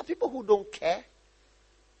 There are people who don't care.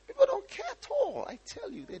 People don't care at all. I tell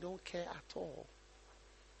you, they don't care at all.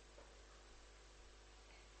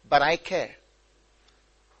 but I care.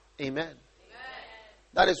 Amen.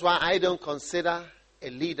 That is why I don't consider a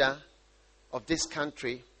leader of this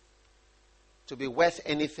country to be worth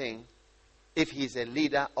anything if he's a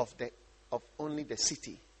leader of only the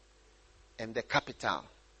city and the capital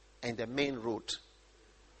and the main road.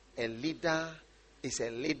 A leader is a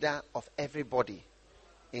leader of everybody,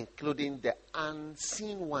 including the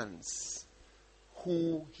unseen ones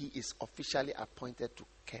who he is officially appointed to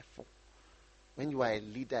care for. When you are a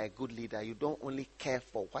leader, a good leader, you don't only care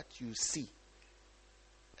for what you see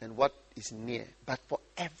and what is near, but for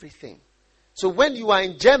everything. So when you are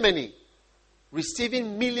in Germany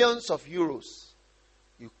receiving millions of euros,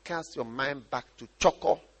 you cast your mind back to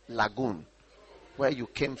Choco Lagoon, where you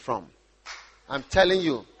came from. I'm telling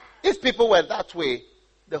you, if people were that way,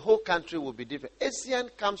 the whole country would be different.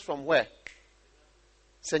 ASEAN comes from where?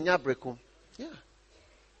 Senya Breku. Yeah.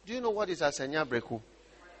 Do you know what is a Senya Breku?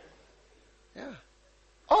 Yeah.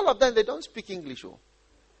 All of them, they don't speak English.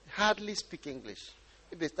 Hardly speak English.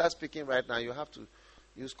 If they start speaking right now, you have to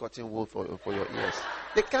use cotton wool for your ears.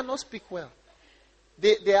 They cannot speak well.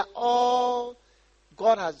 They are all,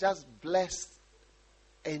 God has just blessed.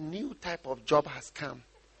 A new type of job has come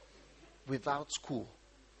without school.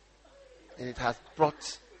 And it has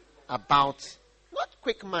brought about, not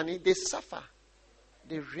quick money, they suffer.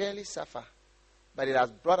 They really suffer. But it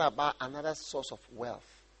has brought about another source of wealth.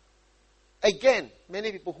 Again,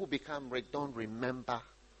 many people who become rich don't remember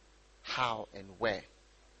how and where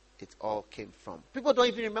it all came from. People don't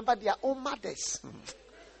even remember their own mothers.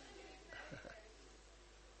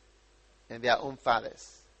 And their own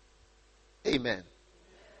fathers. Amen.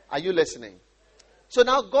 Are you listening? So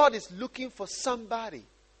now God is looking for somebody.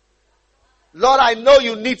 Lord, I know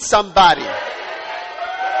you need somebody.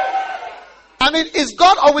 I mean, is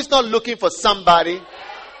God always not looking for somebody?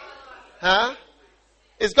 Huh?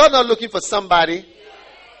 Is God not looking for somebody?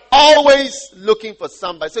 Always looking for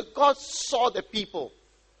somebody. So God saw the people.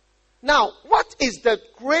 Now, what is the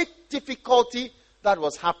great difficulty that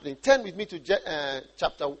was happening? Turn with me to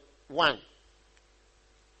chapter 1.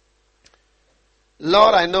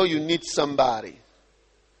 Lord, I know you need somebody.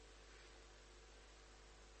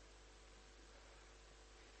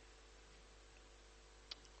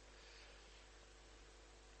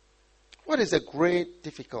 What is a great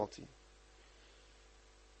difficulty?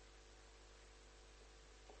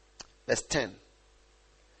 Verse 10.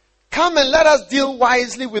 Come and let us deal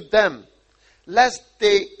wisely with them, lest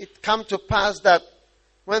it come to pass that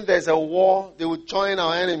when there's a war, they will join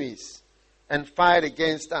our enemies and fight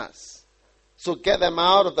against us. So get them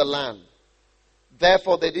out of the land.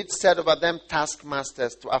 Therefore they did set over them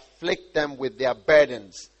taskmasters to afflict them with their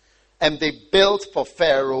burdens. And they built for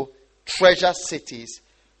Pharaoh treasure cities,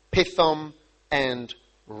 Pithom and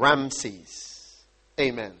Ramses.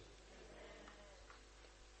 Amen.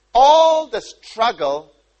 All the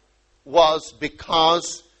struggle was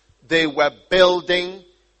because they were building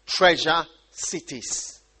treasure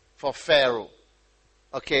cities for Pharaoh.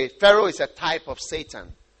 Okay, Pharaoh is a type of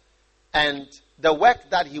Satan. And the work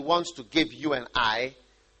that he wants to give you and I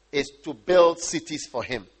is to build cities for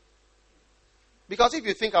him. Because if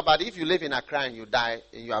you think about it, if you live in Accra and you die,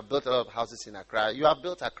 and you have built a lot of houses in Accra, you have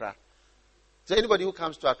built Accra. So anybody who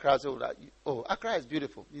comes to Accra says, oh, Accra is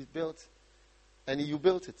beautiful. It's built. And you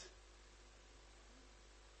built it.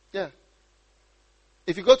 Yeah.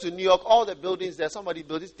 If you go to New York, all the buildings there, somebody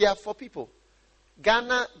built it. They are for people.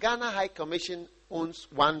 Ghana High Commission owns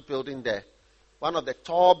one building there. One of the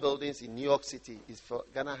tall buildings in New York City is for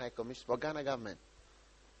Ghana High Commission, for Ghana government.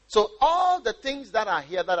 So all the things that are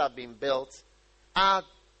here that have been built are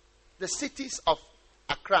the cities of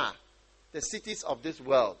Accra, the cities of this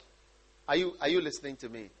world. Are you listening to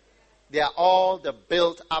me? They are all the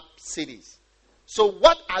built up cities. So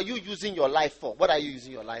what are you using your life for? What are you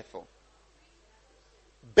using your life for?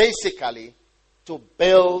 Basically, to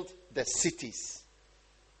build the cities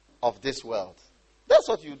of this world. That's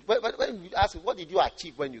what you, when you ask, what did you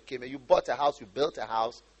achieve when you came here? You bought a house, you built a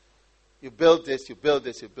house, you build this, you build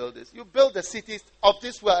this, you build this. You build the cities of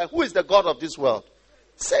this world. And who is the God of this world?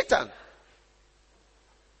 Satan.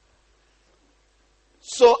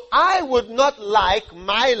 So I would not like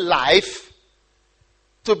my life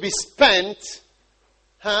to be spent,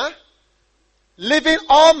 living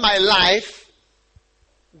all my life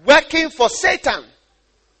working for Satan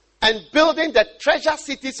and building the treasure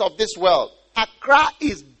cities of this world. Accra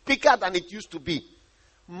is bigger than it used to be.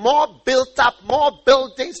 More built up, more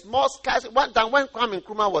buildings, more skies than when Kwame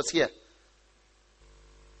Nkrumah was here.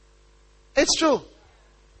 It's true.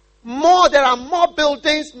 There are more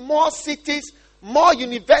buildings, more cities, more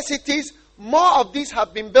universities, more of these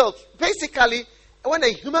have been built. Basically, when a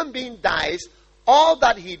human being dies, All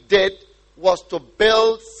that he did was to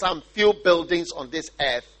build some few buildings on this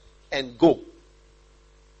earth and go.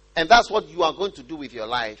 And that's what you are going to do with your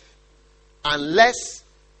life. Unless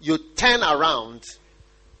you turn around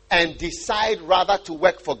and decide rather to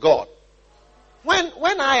work for God.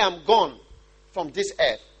 When I am gone from this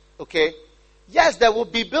earth, okay, yes, there will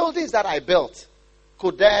be buildings that I built.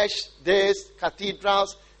 Kodesh, this,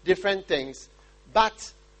 cathedrals, different things.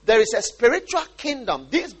 But there is a spiritual kingdom.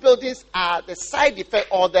 These buildings are the side effect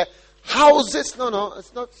or the houses. No,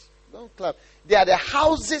 it's not. Don't clap. They are the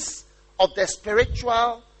houses of the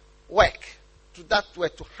spiritual work. To that way,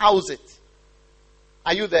 to house it.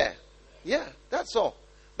 Are you there? Yeah, that's all.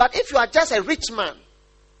 But if you are just a rich man,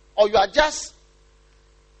 or you are just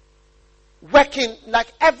working like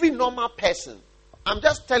every normal person, I'm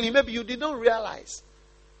just telling you, maybe you didn't realize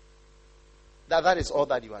that is all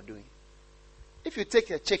that you are doing. If you take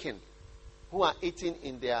a chicken who are eating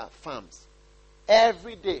in their farms,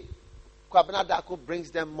 every day, Kwabena Darko brings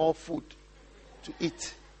them more food to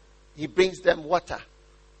eat. He brings them water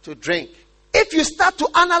to drink. If you start to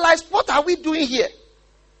analyze, what are we doing here?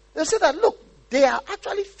 They'll say that, look, they are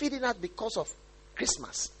actually feeding us because of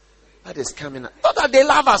Christmas that is coming up. Not that they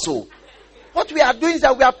love us all. What we are doing is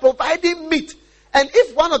that we are providing meat. And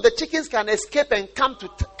if one of the chickens can escape and come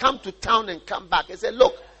to town and come back and say,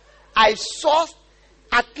 look, I saw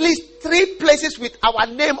at least 3 places with our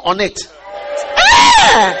name on it.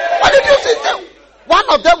 Hey! What did you say? One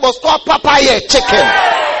of them was called Papaya Chicken.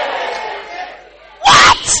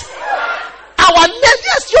 What? Our name,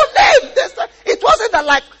 yes, your name. It wasn't that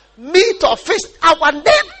like meat or fish. Our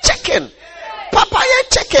name, chicken. Papaya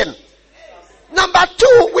Chicken. Number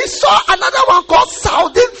 2, we saw another one called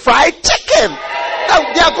Southern Fried Chicken.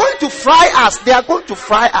 Now, they are going to fry us. They are going to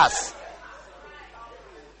fry us.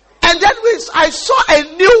 And then I saw a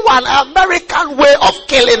new one, American way of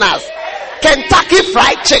killing us. Kentucky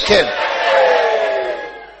Fried Chicken.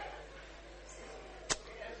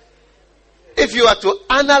 If you are to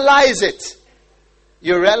analyze it,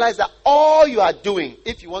 you realize that all you are doing,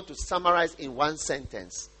 if you want to summarize in one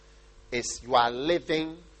sentence, is you are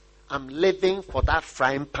living. I'm living for that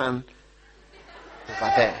frying pan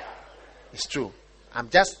over there. It's true. I'm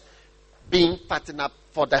just being fattened up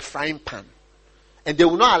for the frying pan. And they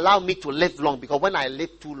will not allow me to live long, because when I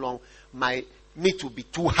live too long, my meat will be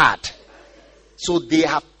too hard. So they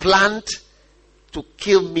have planned to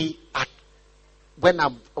kill me when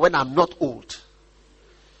I'm not old,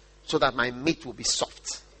 so that my meat will be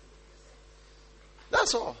soft.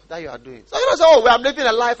 That's all that you are doing. So you don't say, oh, I'm living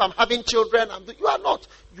a life, I'm having children. You are not.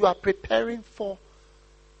 You are preparing for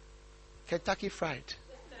Kentucky Fried.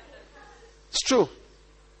 It's true.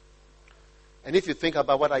 And if you think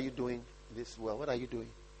about what are you doing in this world, what are you doing?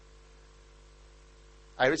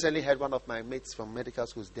 I recently heard one of my mates from medical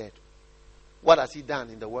school is dead. What has he done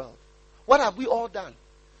in the world? What have we all done?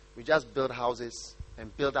 We just build houses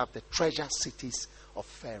and build up the treasure cities of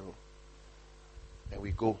Pharaoh. And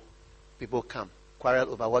we go. People come.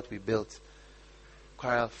 Quarrel over what we built.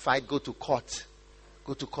 Quarrel, fight, go to court.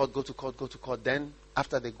 Go to court, go to court, go to court. Then,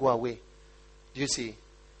 after they go away. Do you see?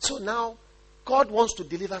 So now, God wants to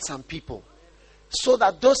deliver some people, so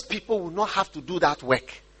that those people will not have to do that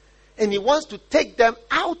work. And He wants to take them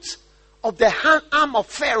out of the arm of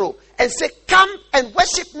Pharaoh and say, come and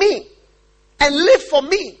worship me and live for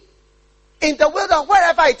me. In the wilderness,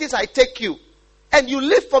 wherever it is I take you. And you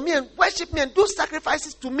live for me and worship me and do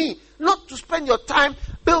sacrifices to me. Not to spend your time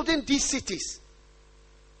building these cities.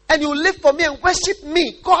 And you live for me and worship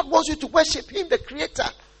me. God wants you to worship Him, the creator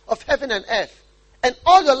of heaven and earth. And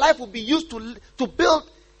all your life will be used to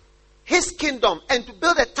build His kingdom and to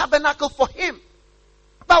build a tabernacle for Him.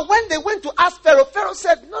 But when they went to ask Pharaoh, Pharaoh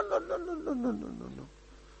said, no.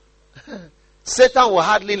 Satan will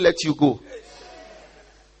hardly let you go.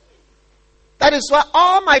 That is why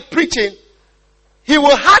all my preaching, he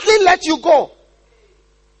will hardly let you go.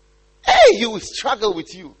 Hey, he will struggle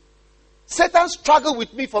with you. Satan struggled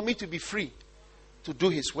with me for me to be free to do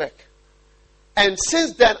his work. And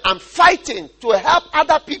since then, I'm fighting to help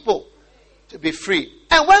other people to be free.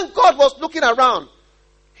 And when God was looking around,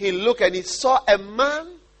 He looked and He saw a man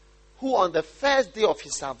who on the first day of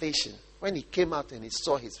his salvation, when he came out and he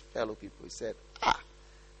saw his fellow people, he said,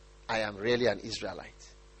 I am really an Israelite.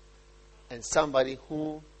 And somebody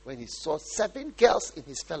who, when he saw 7 girls in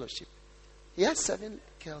his fellowship, he had 7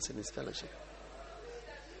 girls in his fellowship.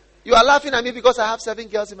 You are laughing at me because I have 7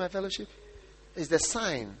 girls in my fellowship? It's the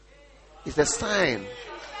sign. It's the sign.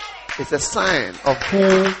 It's the sign of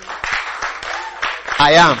who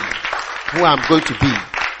I am, who I'm going to be.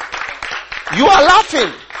 You are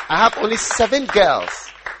laughing. I have only 7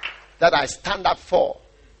 girls that I stand up for,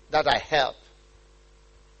 that I help.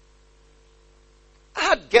 I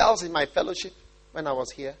had girls in my fellowship when I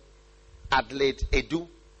was here. Adelaide Edu,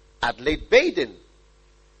 Adelaide Baden.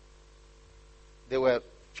 They were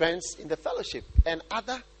friends in the fellowship. And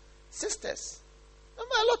other sisters.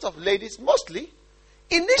 A lot of ladies, mostly.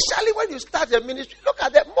 Initially, when you start your ministry, look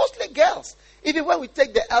at them, mostly girls. Even when we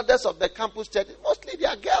take the elders of the campus church, mostly they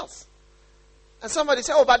are girls. And somebody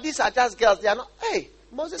say, oh, but these are just girls. They are not. Hey,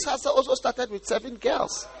 Moses has also started with 7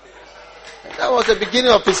 girls. And that was the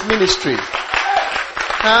beginning of his ministry.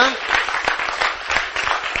 Huh?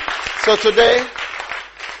 So today,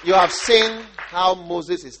 you have seen how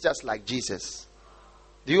Moses is just like Jesus.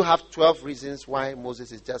 Do you have 12 reasons why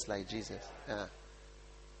Moses is just like Jesus? Yeah.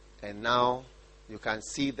 And now, you can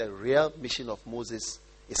see the real mission of Moses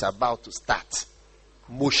is about to start.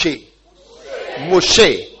 Moshe.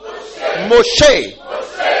 Moshe. Moshe.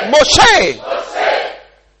 Moshe.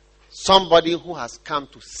 Somebody who has come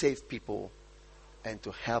to save people and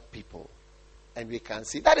to help people. And we can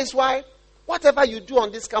see. That is why whatever you do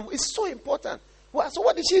on this camp is so important. Well, so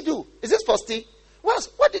what did she do? Is this Fosti?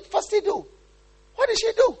 What did Fosti do? What did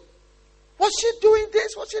she do? Was she doing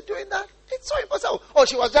this? Was she doing that? It's so important. Oh,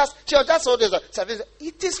 she was just so this.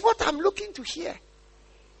 It is what I'm looking to hear.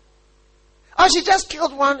 Oh, she just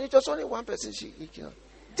killed one. It was only one person she killed.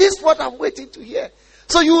 This is what I'm waiting to hear.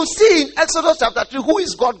 So you will see in Exodus chapter 3, who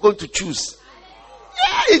is God going to choose?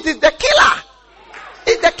 Yeah, it is the killer.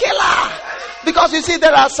 It's the killer. Because you see,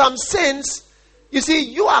 there are some sins. You see,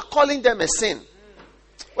 you are calling them a sin.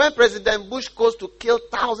 When President Bush goes to kill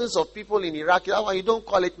thousands of people in Iraq, you don't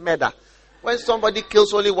call it murder. When somebody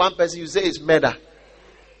kills only one person, you say it's murder.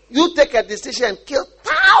 You take a decision and kill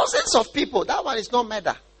thousands of people. That one is not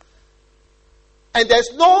murder. And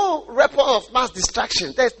there's no weapon of mass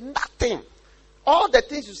destruction. There's nothing. All the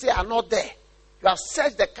things you say are not there. You have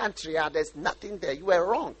searched the country and there's nothing there. You were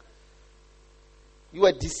wrong. You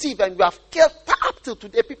were deceived and you have killed. Up till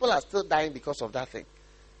today, people are still dying because of that thing.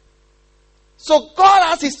 So God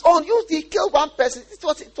has his own. He killed one person. It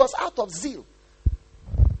was out of zeal.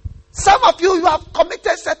 Some of you have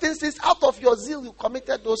committed certain sins. Out of your zeal, you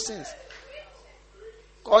committed those sins.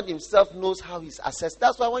 God himself knows how he's assessed.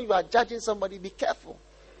 That's why when you are judging somebody, be careful.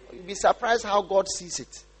 You'll be surprised how God sees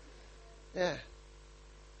it. Yeah.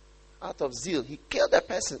 Out of zeal, he killed a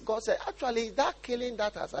person. God said, actually, that killing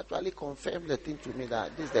that has actually confirmed the thing to me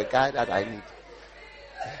that this is the guy that I need.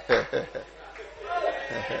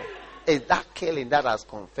 It's that killing that has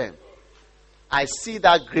confirmed. I see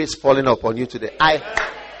that grace falling upon you today.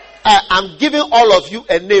 I'm giving all of you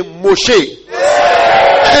a name, Moshe.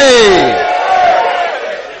 Hey!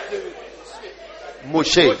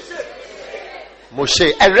 Moshe.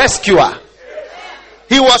 Moshe, a rescuer.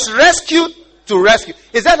 He was rescued to rescue.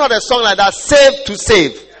 Is that not a song like that? Saved to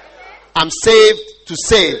save. I'm saved to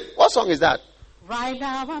save. What song is that? Right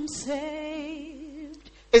now I'm saved.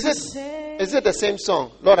 Is it the same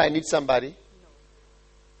song? Lord, I need somebody.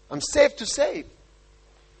 I'm saved to save.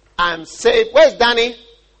 I'm saved. Where's Danny?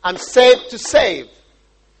 I'm saved to save.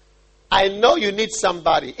 I know you need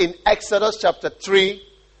somebody. In Exodus chapter 3,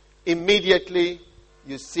 immediately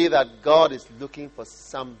you see that God is looking for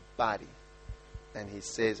somebody. And he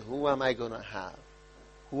says, who am I going to have?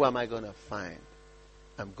 Who am I going to find?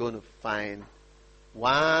 I'm going to find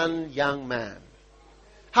one young man.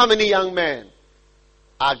 How many young men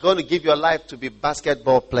are going to give your life to be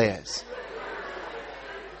basketball players?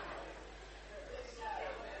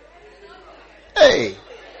 Hey!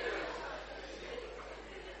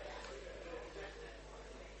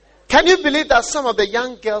 Can you believe that some of the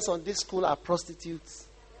young girls on this school are prostitutes?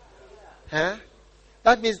 Huh?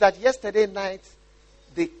 That means that yesterday night,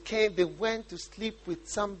 they went to sleep with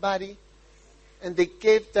somebody and they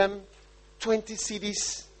gave them 20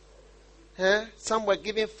 CDs. Huh? Some were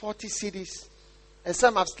given 40 CDs. And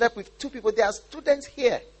some have slept with 2 people. There are students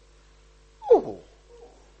here. Oh.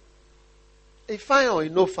 A fine or a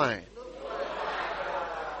no fine?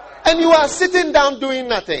 And you are sitting down doing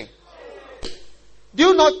nothing. Do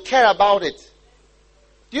you not care about it?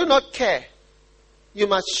 Do you not care? You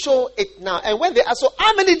must show it now. And when they ask, so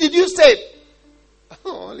how many did you save?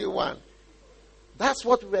 Only one. That's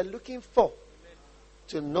what we were looking for.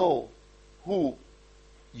 To know who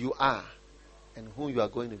you are and who you are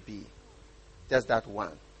going to be. Just that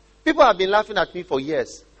one. People have been laughing at me for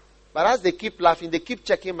years. But as they keep laughing, they keep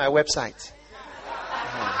checking my website.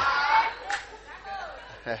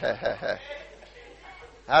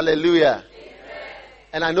 Hallelujah.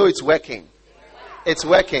 And I know it's working. It's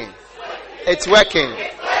working. It's working.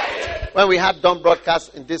 When we had Dawn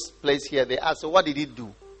broadcast in this place here, they asked, so what did it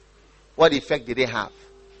do? What effect did it have?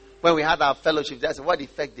 When we had our fellowship, they asked, what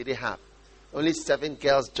effect did it have? Only 7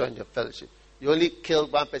 girls joined your fellowship. You only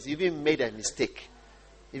killed one person. You even made a mistake.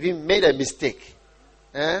 You've even made a mistake.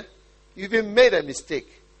 You've even made a mistake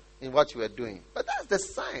in what you were doing. But that's the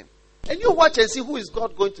sign. And you watch and see who is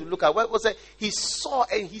God going to look at. What was it? He saw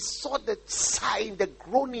the sign, the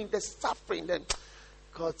groaning, the suffering. Then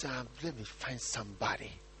God said, let me find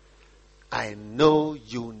somebody. I know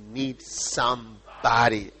you need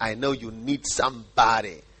somebody. I know you need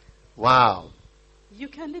somebody. Wow. You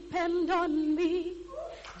can depend on me,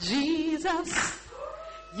 Jesus.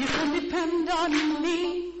 You can depend on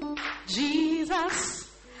me, Jesus.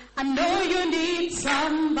 I know you need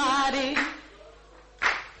somebody.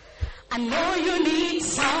 I know you need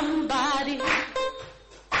somebody.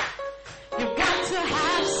 You've got to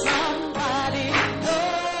have somebody.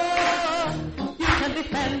 Oh, you can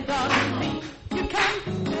depend on me. You can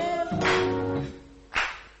depend.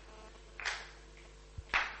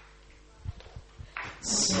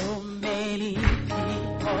 So many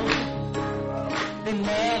people, they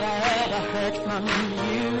never ever heard from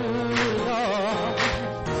you, Lord.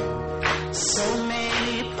 So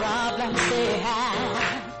many problems they have.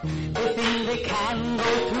 They think they can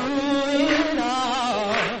go through it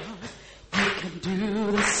all. You can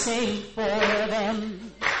do the same for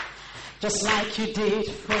them, just like you did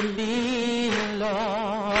for me,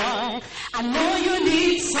 Lord. I know you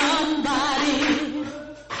need somebody.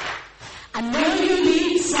 I know you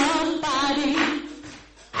need somebody.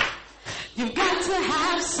 You've got to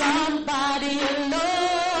have somebody,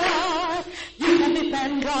 Lord. You can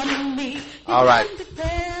depend on me. You all right. can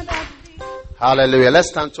depend on me. Hallelujah. Let's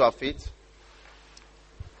stand to our feet.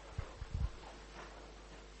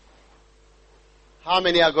 How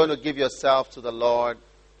many are going to give yourself to the Lord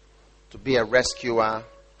to be a rescuer,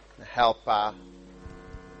 a helper?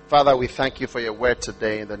 Father, we thank you for your word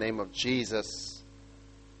today in the name of Jesus.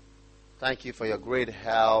 Thank you for your great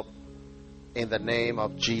help in the name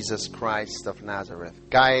of Jesus Christ of Nazareth.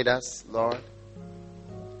 Guide us, Lord.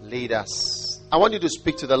 Lead us. I want you to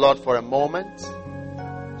speak to the Lord for a moment.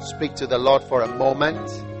 Speak to the Lord for a moment.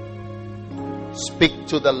 Speak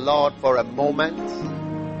to the Lord for a moment.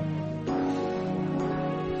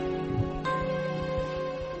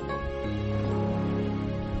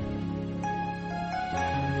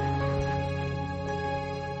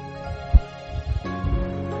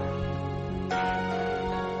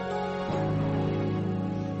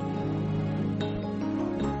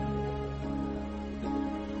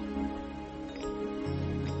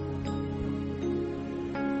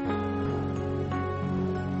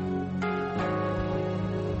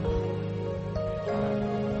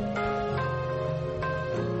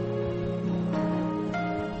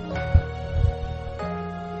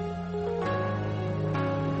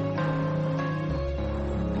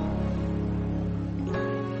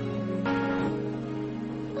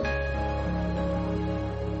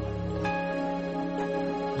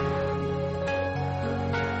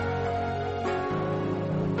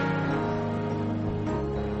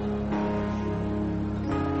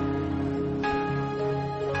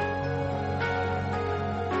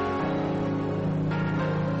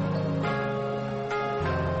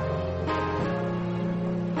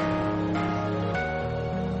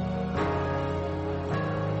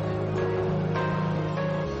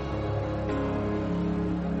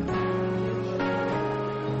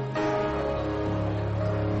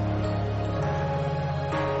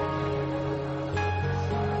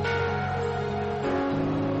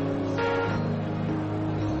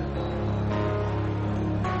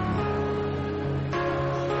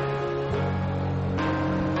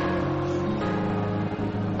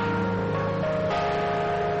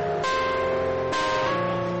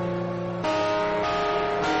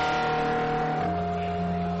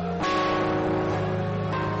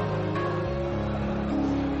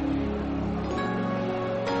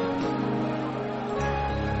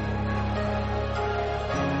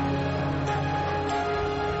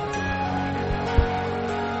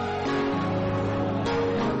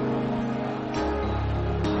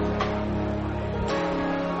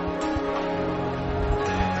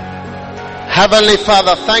 Heavenly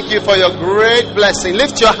Father, thank you for your great blessing.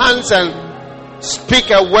 Lift your hands and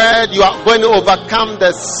speak a word. You are going to overcome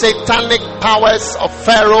the satanic powers of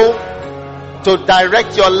Pharaoh to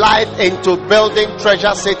direct your life into building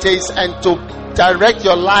treasure cities and to direct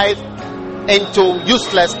your life into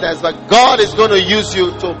uselessness. But God is going to use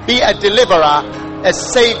you to be a deliverer, a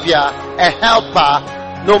savior, a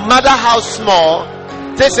helper. No matter how small,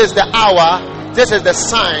 this is the hour, this is the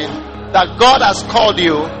sign that God has called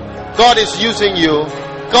you. God is using you.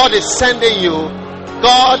 God is sending you.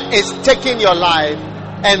 God is taking your life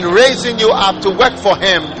and raising you up to work for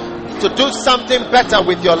Him, to do something better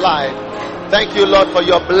with your life. Thank you, Lord, for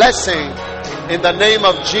your blessing In the name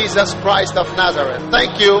of Jesus Christ of Nazareth.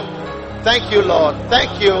 Thank you. Thank you, Lord.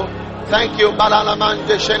 Thank you. Thank you.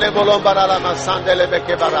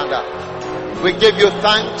 We give you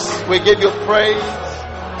thanks. We give you praise.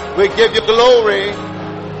 We give you glory.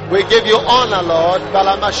 We give you honor, Lord.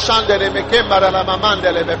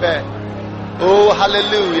 Oh,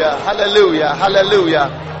 hallelujah. Hallelujah. Hallelujah.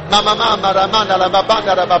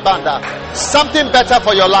 Something better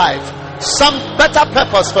for your life. Some better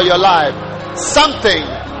purpose for your life. Something.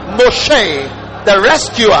 Moshe, the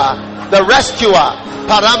rescuer.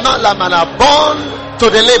 Paramalamana, born to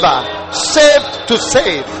deliver, saved to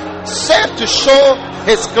save, saved to show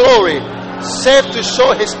his glory, saved to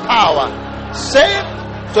show his power, saved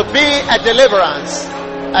to be a deliverance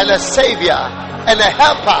and a savior and a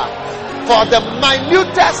helper for the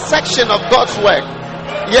minutest section of God's work.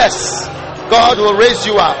 Yes, God will raise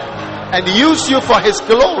you up and use you for his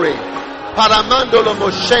glory.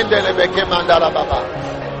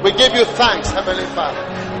 We give you thanks, Heavenly Father.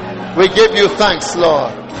 We give you thanks,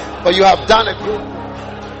 Lord, for you have done it.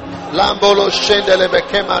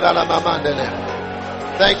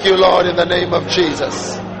 Thank you, Lord, in the name of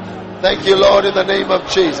Jesus. Thank you, Lord, in the name of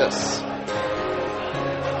Jesus.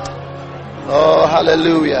 Oh,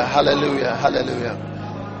 hallelujah, hallelujah, hallelujah.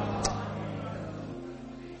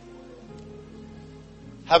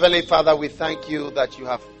 Heavenly Father, we thank you that you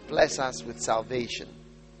have blessed us with salvation,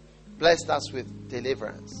 blessed us with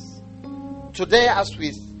deliverance. Today, as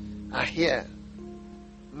we are here,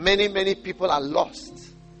 many people are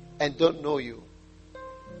lost and don't know you.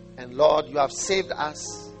 And Lord, you have saved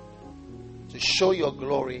us to show your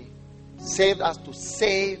glory, saved us to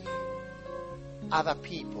save other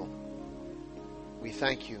people. We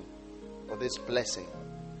thank you for this blessing.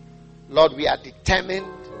 Lord, we are determined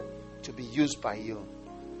to be used by you,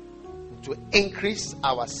 to increase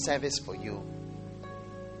our service for you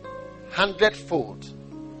 100-fold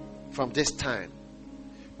from this time.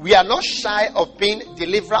 We are not shy of being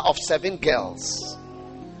deliverer of 7 girls.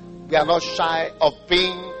 We are not shy of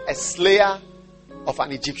being a slayer of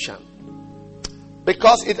an Egyptian.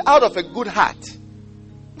 Because it's out of a good heart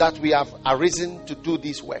that we have arisen to do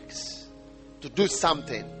these works, to do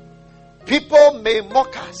something. People may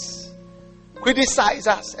mock us, criticize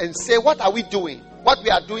us, and say, what are we doing? What we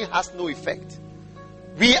are doing has no effect.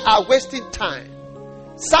 We are wasting time.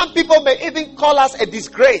 Some people may even call us a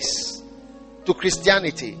disgrace to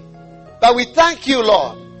Christianity. But we thank you,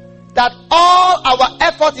 Lord, that all our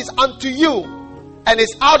effort is unto you, and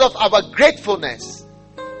it's out of our gratefulness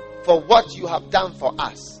for what you have done for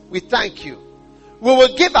us. We thank you. We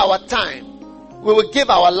will give our time. We will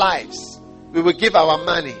give our lives. We will give our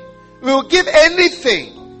money. We will give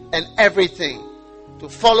anything and everything to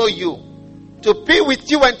follow you, to be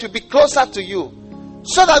with you and to be closer to you,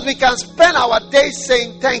 so that we can spend our days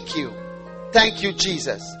saying thank you. Thank you,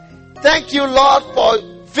 Jesus. Thank you, Lord, for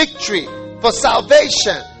victory, for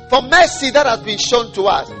salvation, for mercy that has been shown to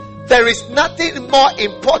us. There is nothing more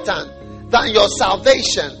important than your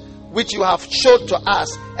salvation, which you have shown to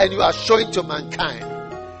us and you are showing to mankind.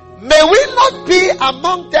 May we not be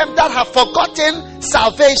among them that have forgotten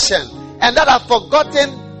salvation and that have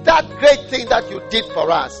forgotten that great thing that you did for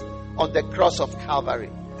us on the cross of Calvary.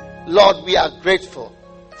 Lord, we are grateful.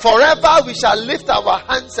 Forever we shall lift our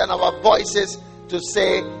hands and our voices to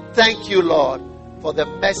say, thank you, Lord, for the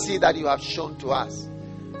mercy that you have shown to us.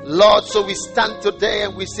 Lord, so we stand today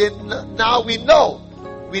and we say, now we know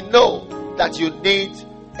that you need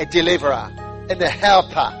a deliverer and a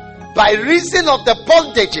helper by reason of the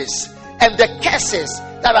bondages and the curses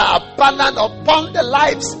that are abundant upon the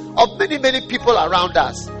lives of many people around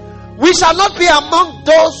us. We shall not be among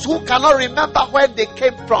those who cannot remember where they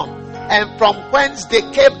came from and from whence they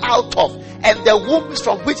came out of, and the wombs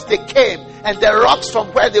from which they came, and the rocks from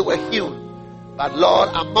where they were hewn. But Lord,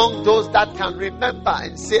 among those that can remember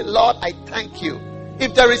and say, Lord, I thank you.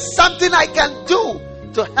 If there is something I can do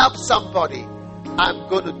to help somebody, I'm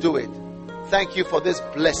going to do it. Thank you for this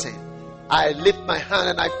blessing. I lift my hand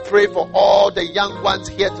and I pray for all the young ones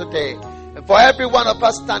here today, and for every one of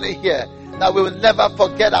us standing here, that we will never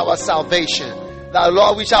forget our salvation. That,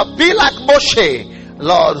 Lord, we shall be like Moshe,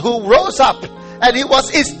 Lord, who rose up, and it was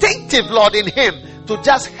instinctive, Lord, in him to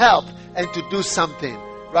just help and to do something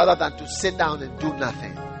rather than to sit down and do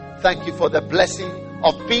nothing. Thank you for the blessing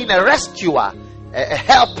of being a rescuer, a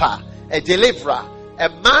helper, a deliverer, a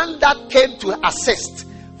man that came to assist.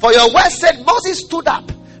 For your word said Moses stood up.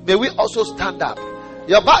 May we also stand up.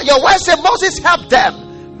 Your word said Moses helped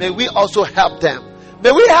them. May we also help them.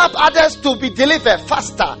 May we help others to be delivered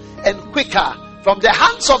faster and quicker from the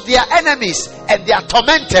hands of their enemies and their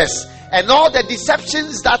tormentors and all the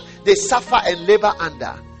deceptions that they suffer and labor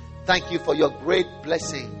under. Thank you for your great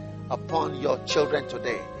blessing upon your children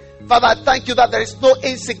today. Father, I thank you that there is no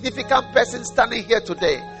insignificant person standing here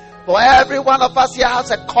today. For every one of us here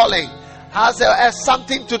has a calling, has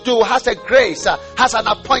something to do, has a grace, has an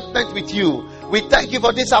appointment with you. We thank you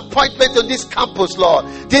for this appointment on this campus, Lord.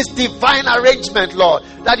 This divine arrangement, Lord,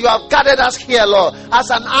 that you have gathered us here, Lord, as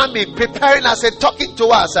an army, preparing us and talking to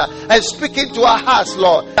us and speaking to our hearts,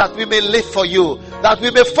 Lord, that we may live for you, that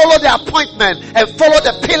we may follow the appointment and follow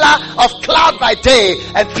the pillar of cloud by day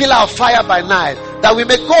and pillar of fire by night, that we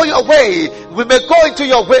may go your way, we may go into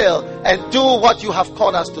your will and do what you have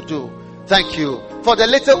called us to do. Thank you for the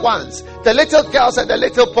little ones, the little girls and the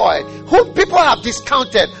little boy, whom people have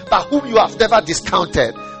discounted, but whom you have never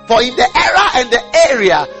discounted. For in the era and the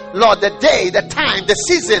area, Lord, the day, the time, the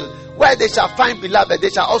season where they shall find beloved,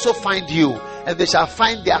 they shall also find you, and they shall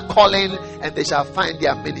find their calling, and they shall find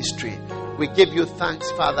their ministry. We give you thanks,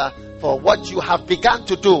 Father, for what you have begun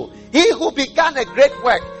to do. He who began a great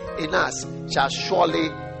work in us shall surely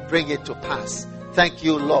bring it to pass. Thank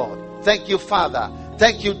you, Lord. Thank you, Father.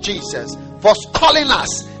 Thank you, Jesus, for calling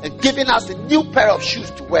us and giving us a new pair of shoes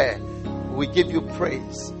to wear. We give you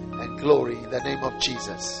praise and glory in the name of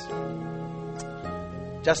Jesus.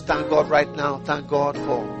 Just thank God right now. Thank God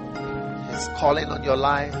for His calling on your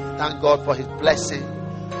life. Thank God for His blessing.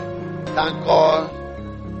 Thank God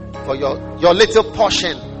for your little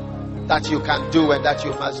portion that you can do and that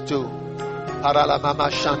you must do. Paralamama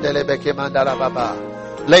shandele beke mandara baba.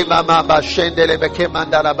 Le mama ba shendele beke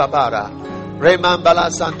mandara babara.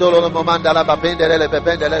 Remambala sandolo momandala babendele le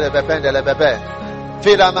bebendele le bebe.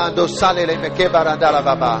 Filamando sale le meke barandala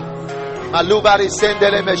baba. Malubari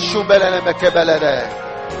sendele me shumbele le meke belere.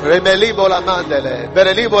 Remelibo la mandele,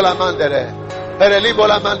 berelibo la mandele. Berelibo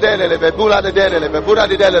la mandele le bebula de dele le bebura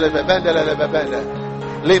di dele le bebendele le bebende.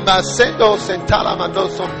 Lima sendo sentala mando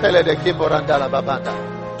sompele de kimborandala babanda.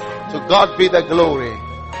 To God be the glory.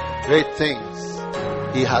 Great things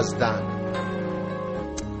He has done.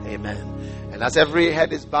 Amen. And as every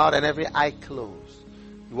head is bowed and every eye closed,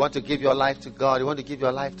 you want to give your life to God. You want to give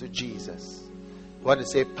your life to Jesus. You want to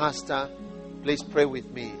say, Pastor, please pray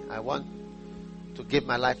with me. I want to give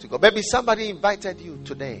my life to God. Maybe somebody invited you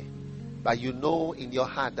today, but you know in your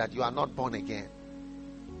heart that you are not born again.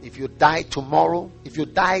 If you die tomorrow, if you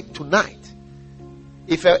die tonight,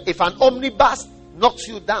 if an omnibus knocks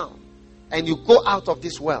you down and you go out of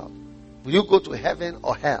this world, will you go to heaven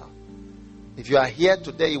or hell? If you are here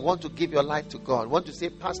today, you want to give your life to God, you want to say,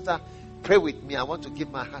 Pastor, pray with me. I want to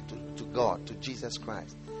give my heart to God, to Jesus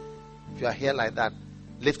Christ. If you are here like that,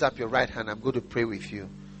 lift up your right hand. I'm going to pray with you.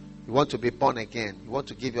 You want to be born again. You want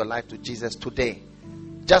to give your life to Jesus today.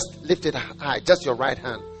 Just lift it high, just your right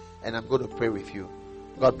hand, and I'm going to pray with you.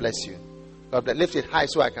 God bless you. God bless. Lift it high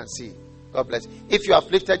so I can see. God bless. If you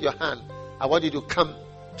have lifted your hand, I want you to come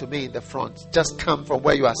to me in the front. Just come from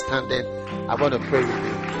where you are standing. I want to pray with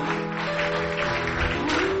you.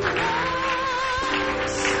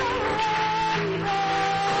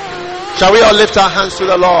 Shall we all lift our hands to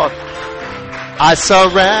the Lord? I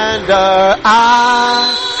surrender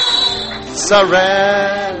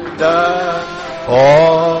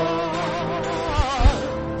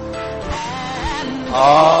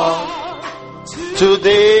all to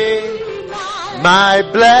Thee, my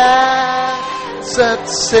blessed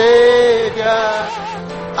Savior.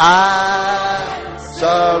 I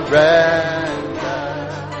surrender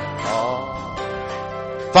all.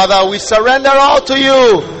 Father, we surrender all to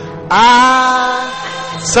You. I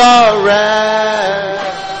surrender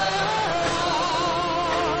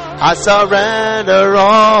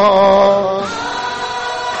all.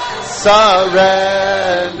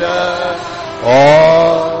 Surrender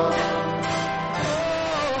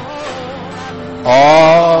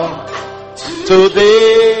all to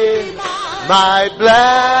Thee, my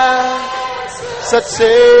blessed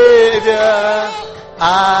Savior.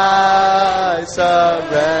 I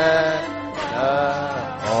surrender.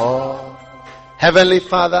 Heavenly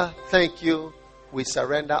Father, thank You. We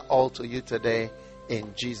surrender all to You today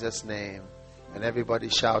in Jesus' name. And everybody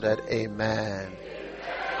shouted, Amen.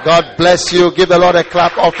 God bless you. Give the Lord a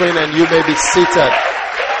clap offering and you may be seated.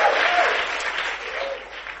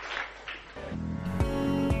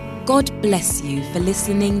 God bless you for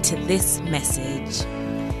listening to this message.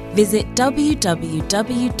 Visit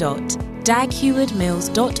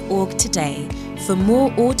www.daghewardmills.org today for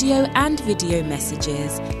more audio and video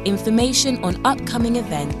messages, information on upcoming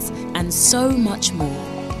events, and so much more.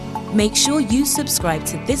 Make sure you subscribe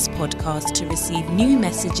to this podcast to receive new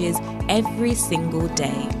messages every single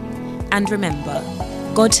day. And remember,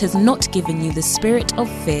 God has not given you the spirit of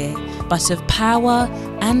fear, but of power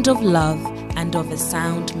and of love and of a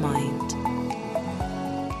sound mind.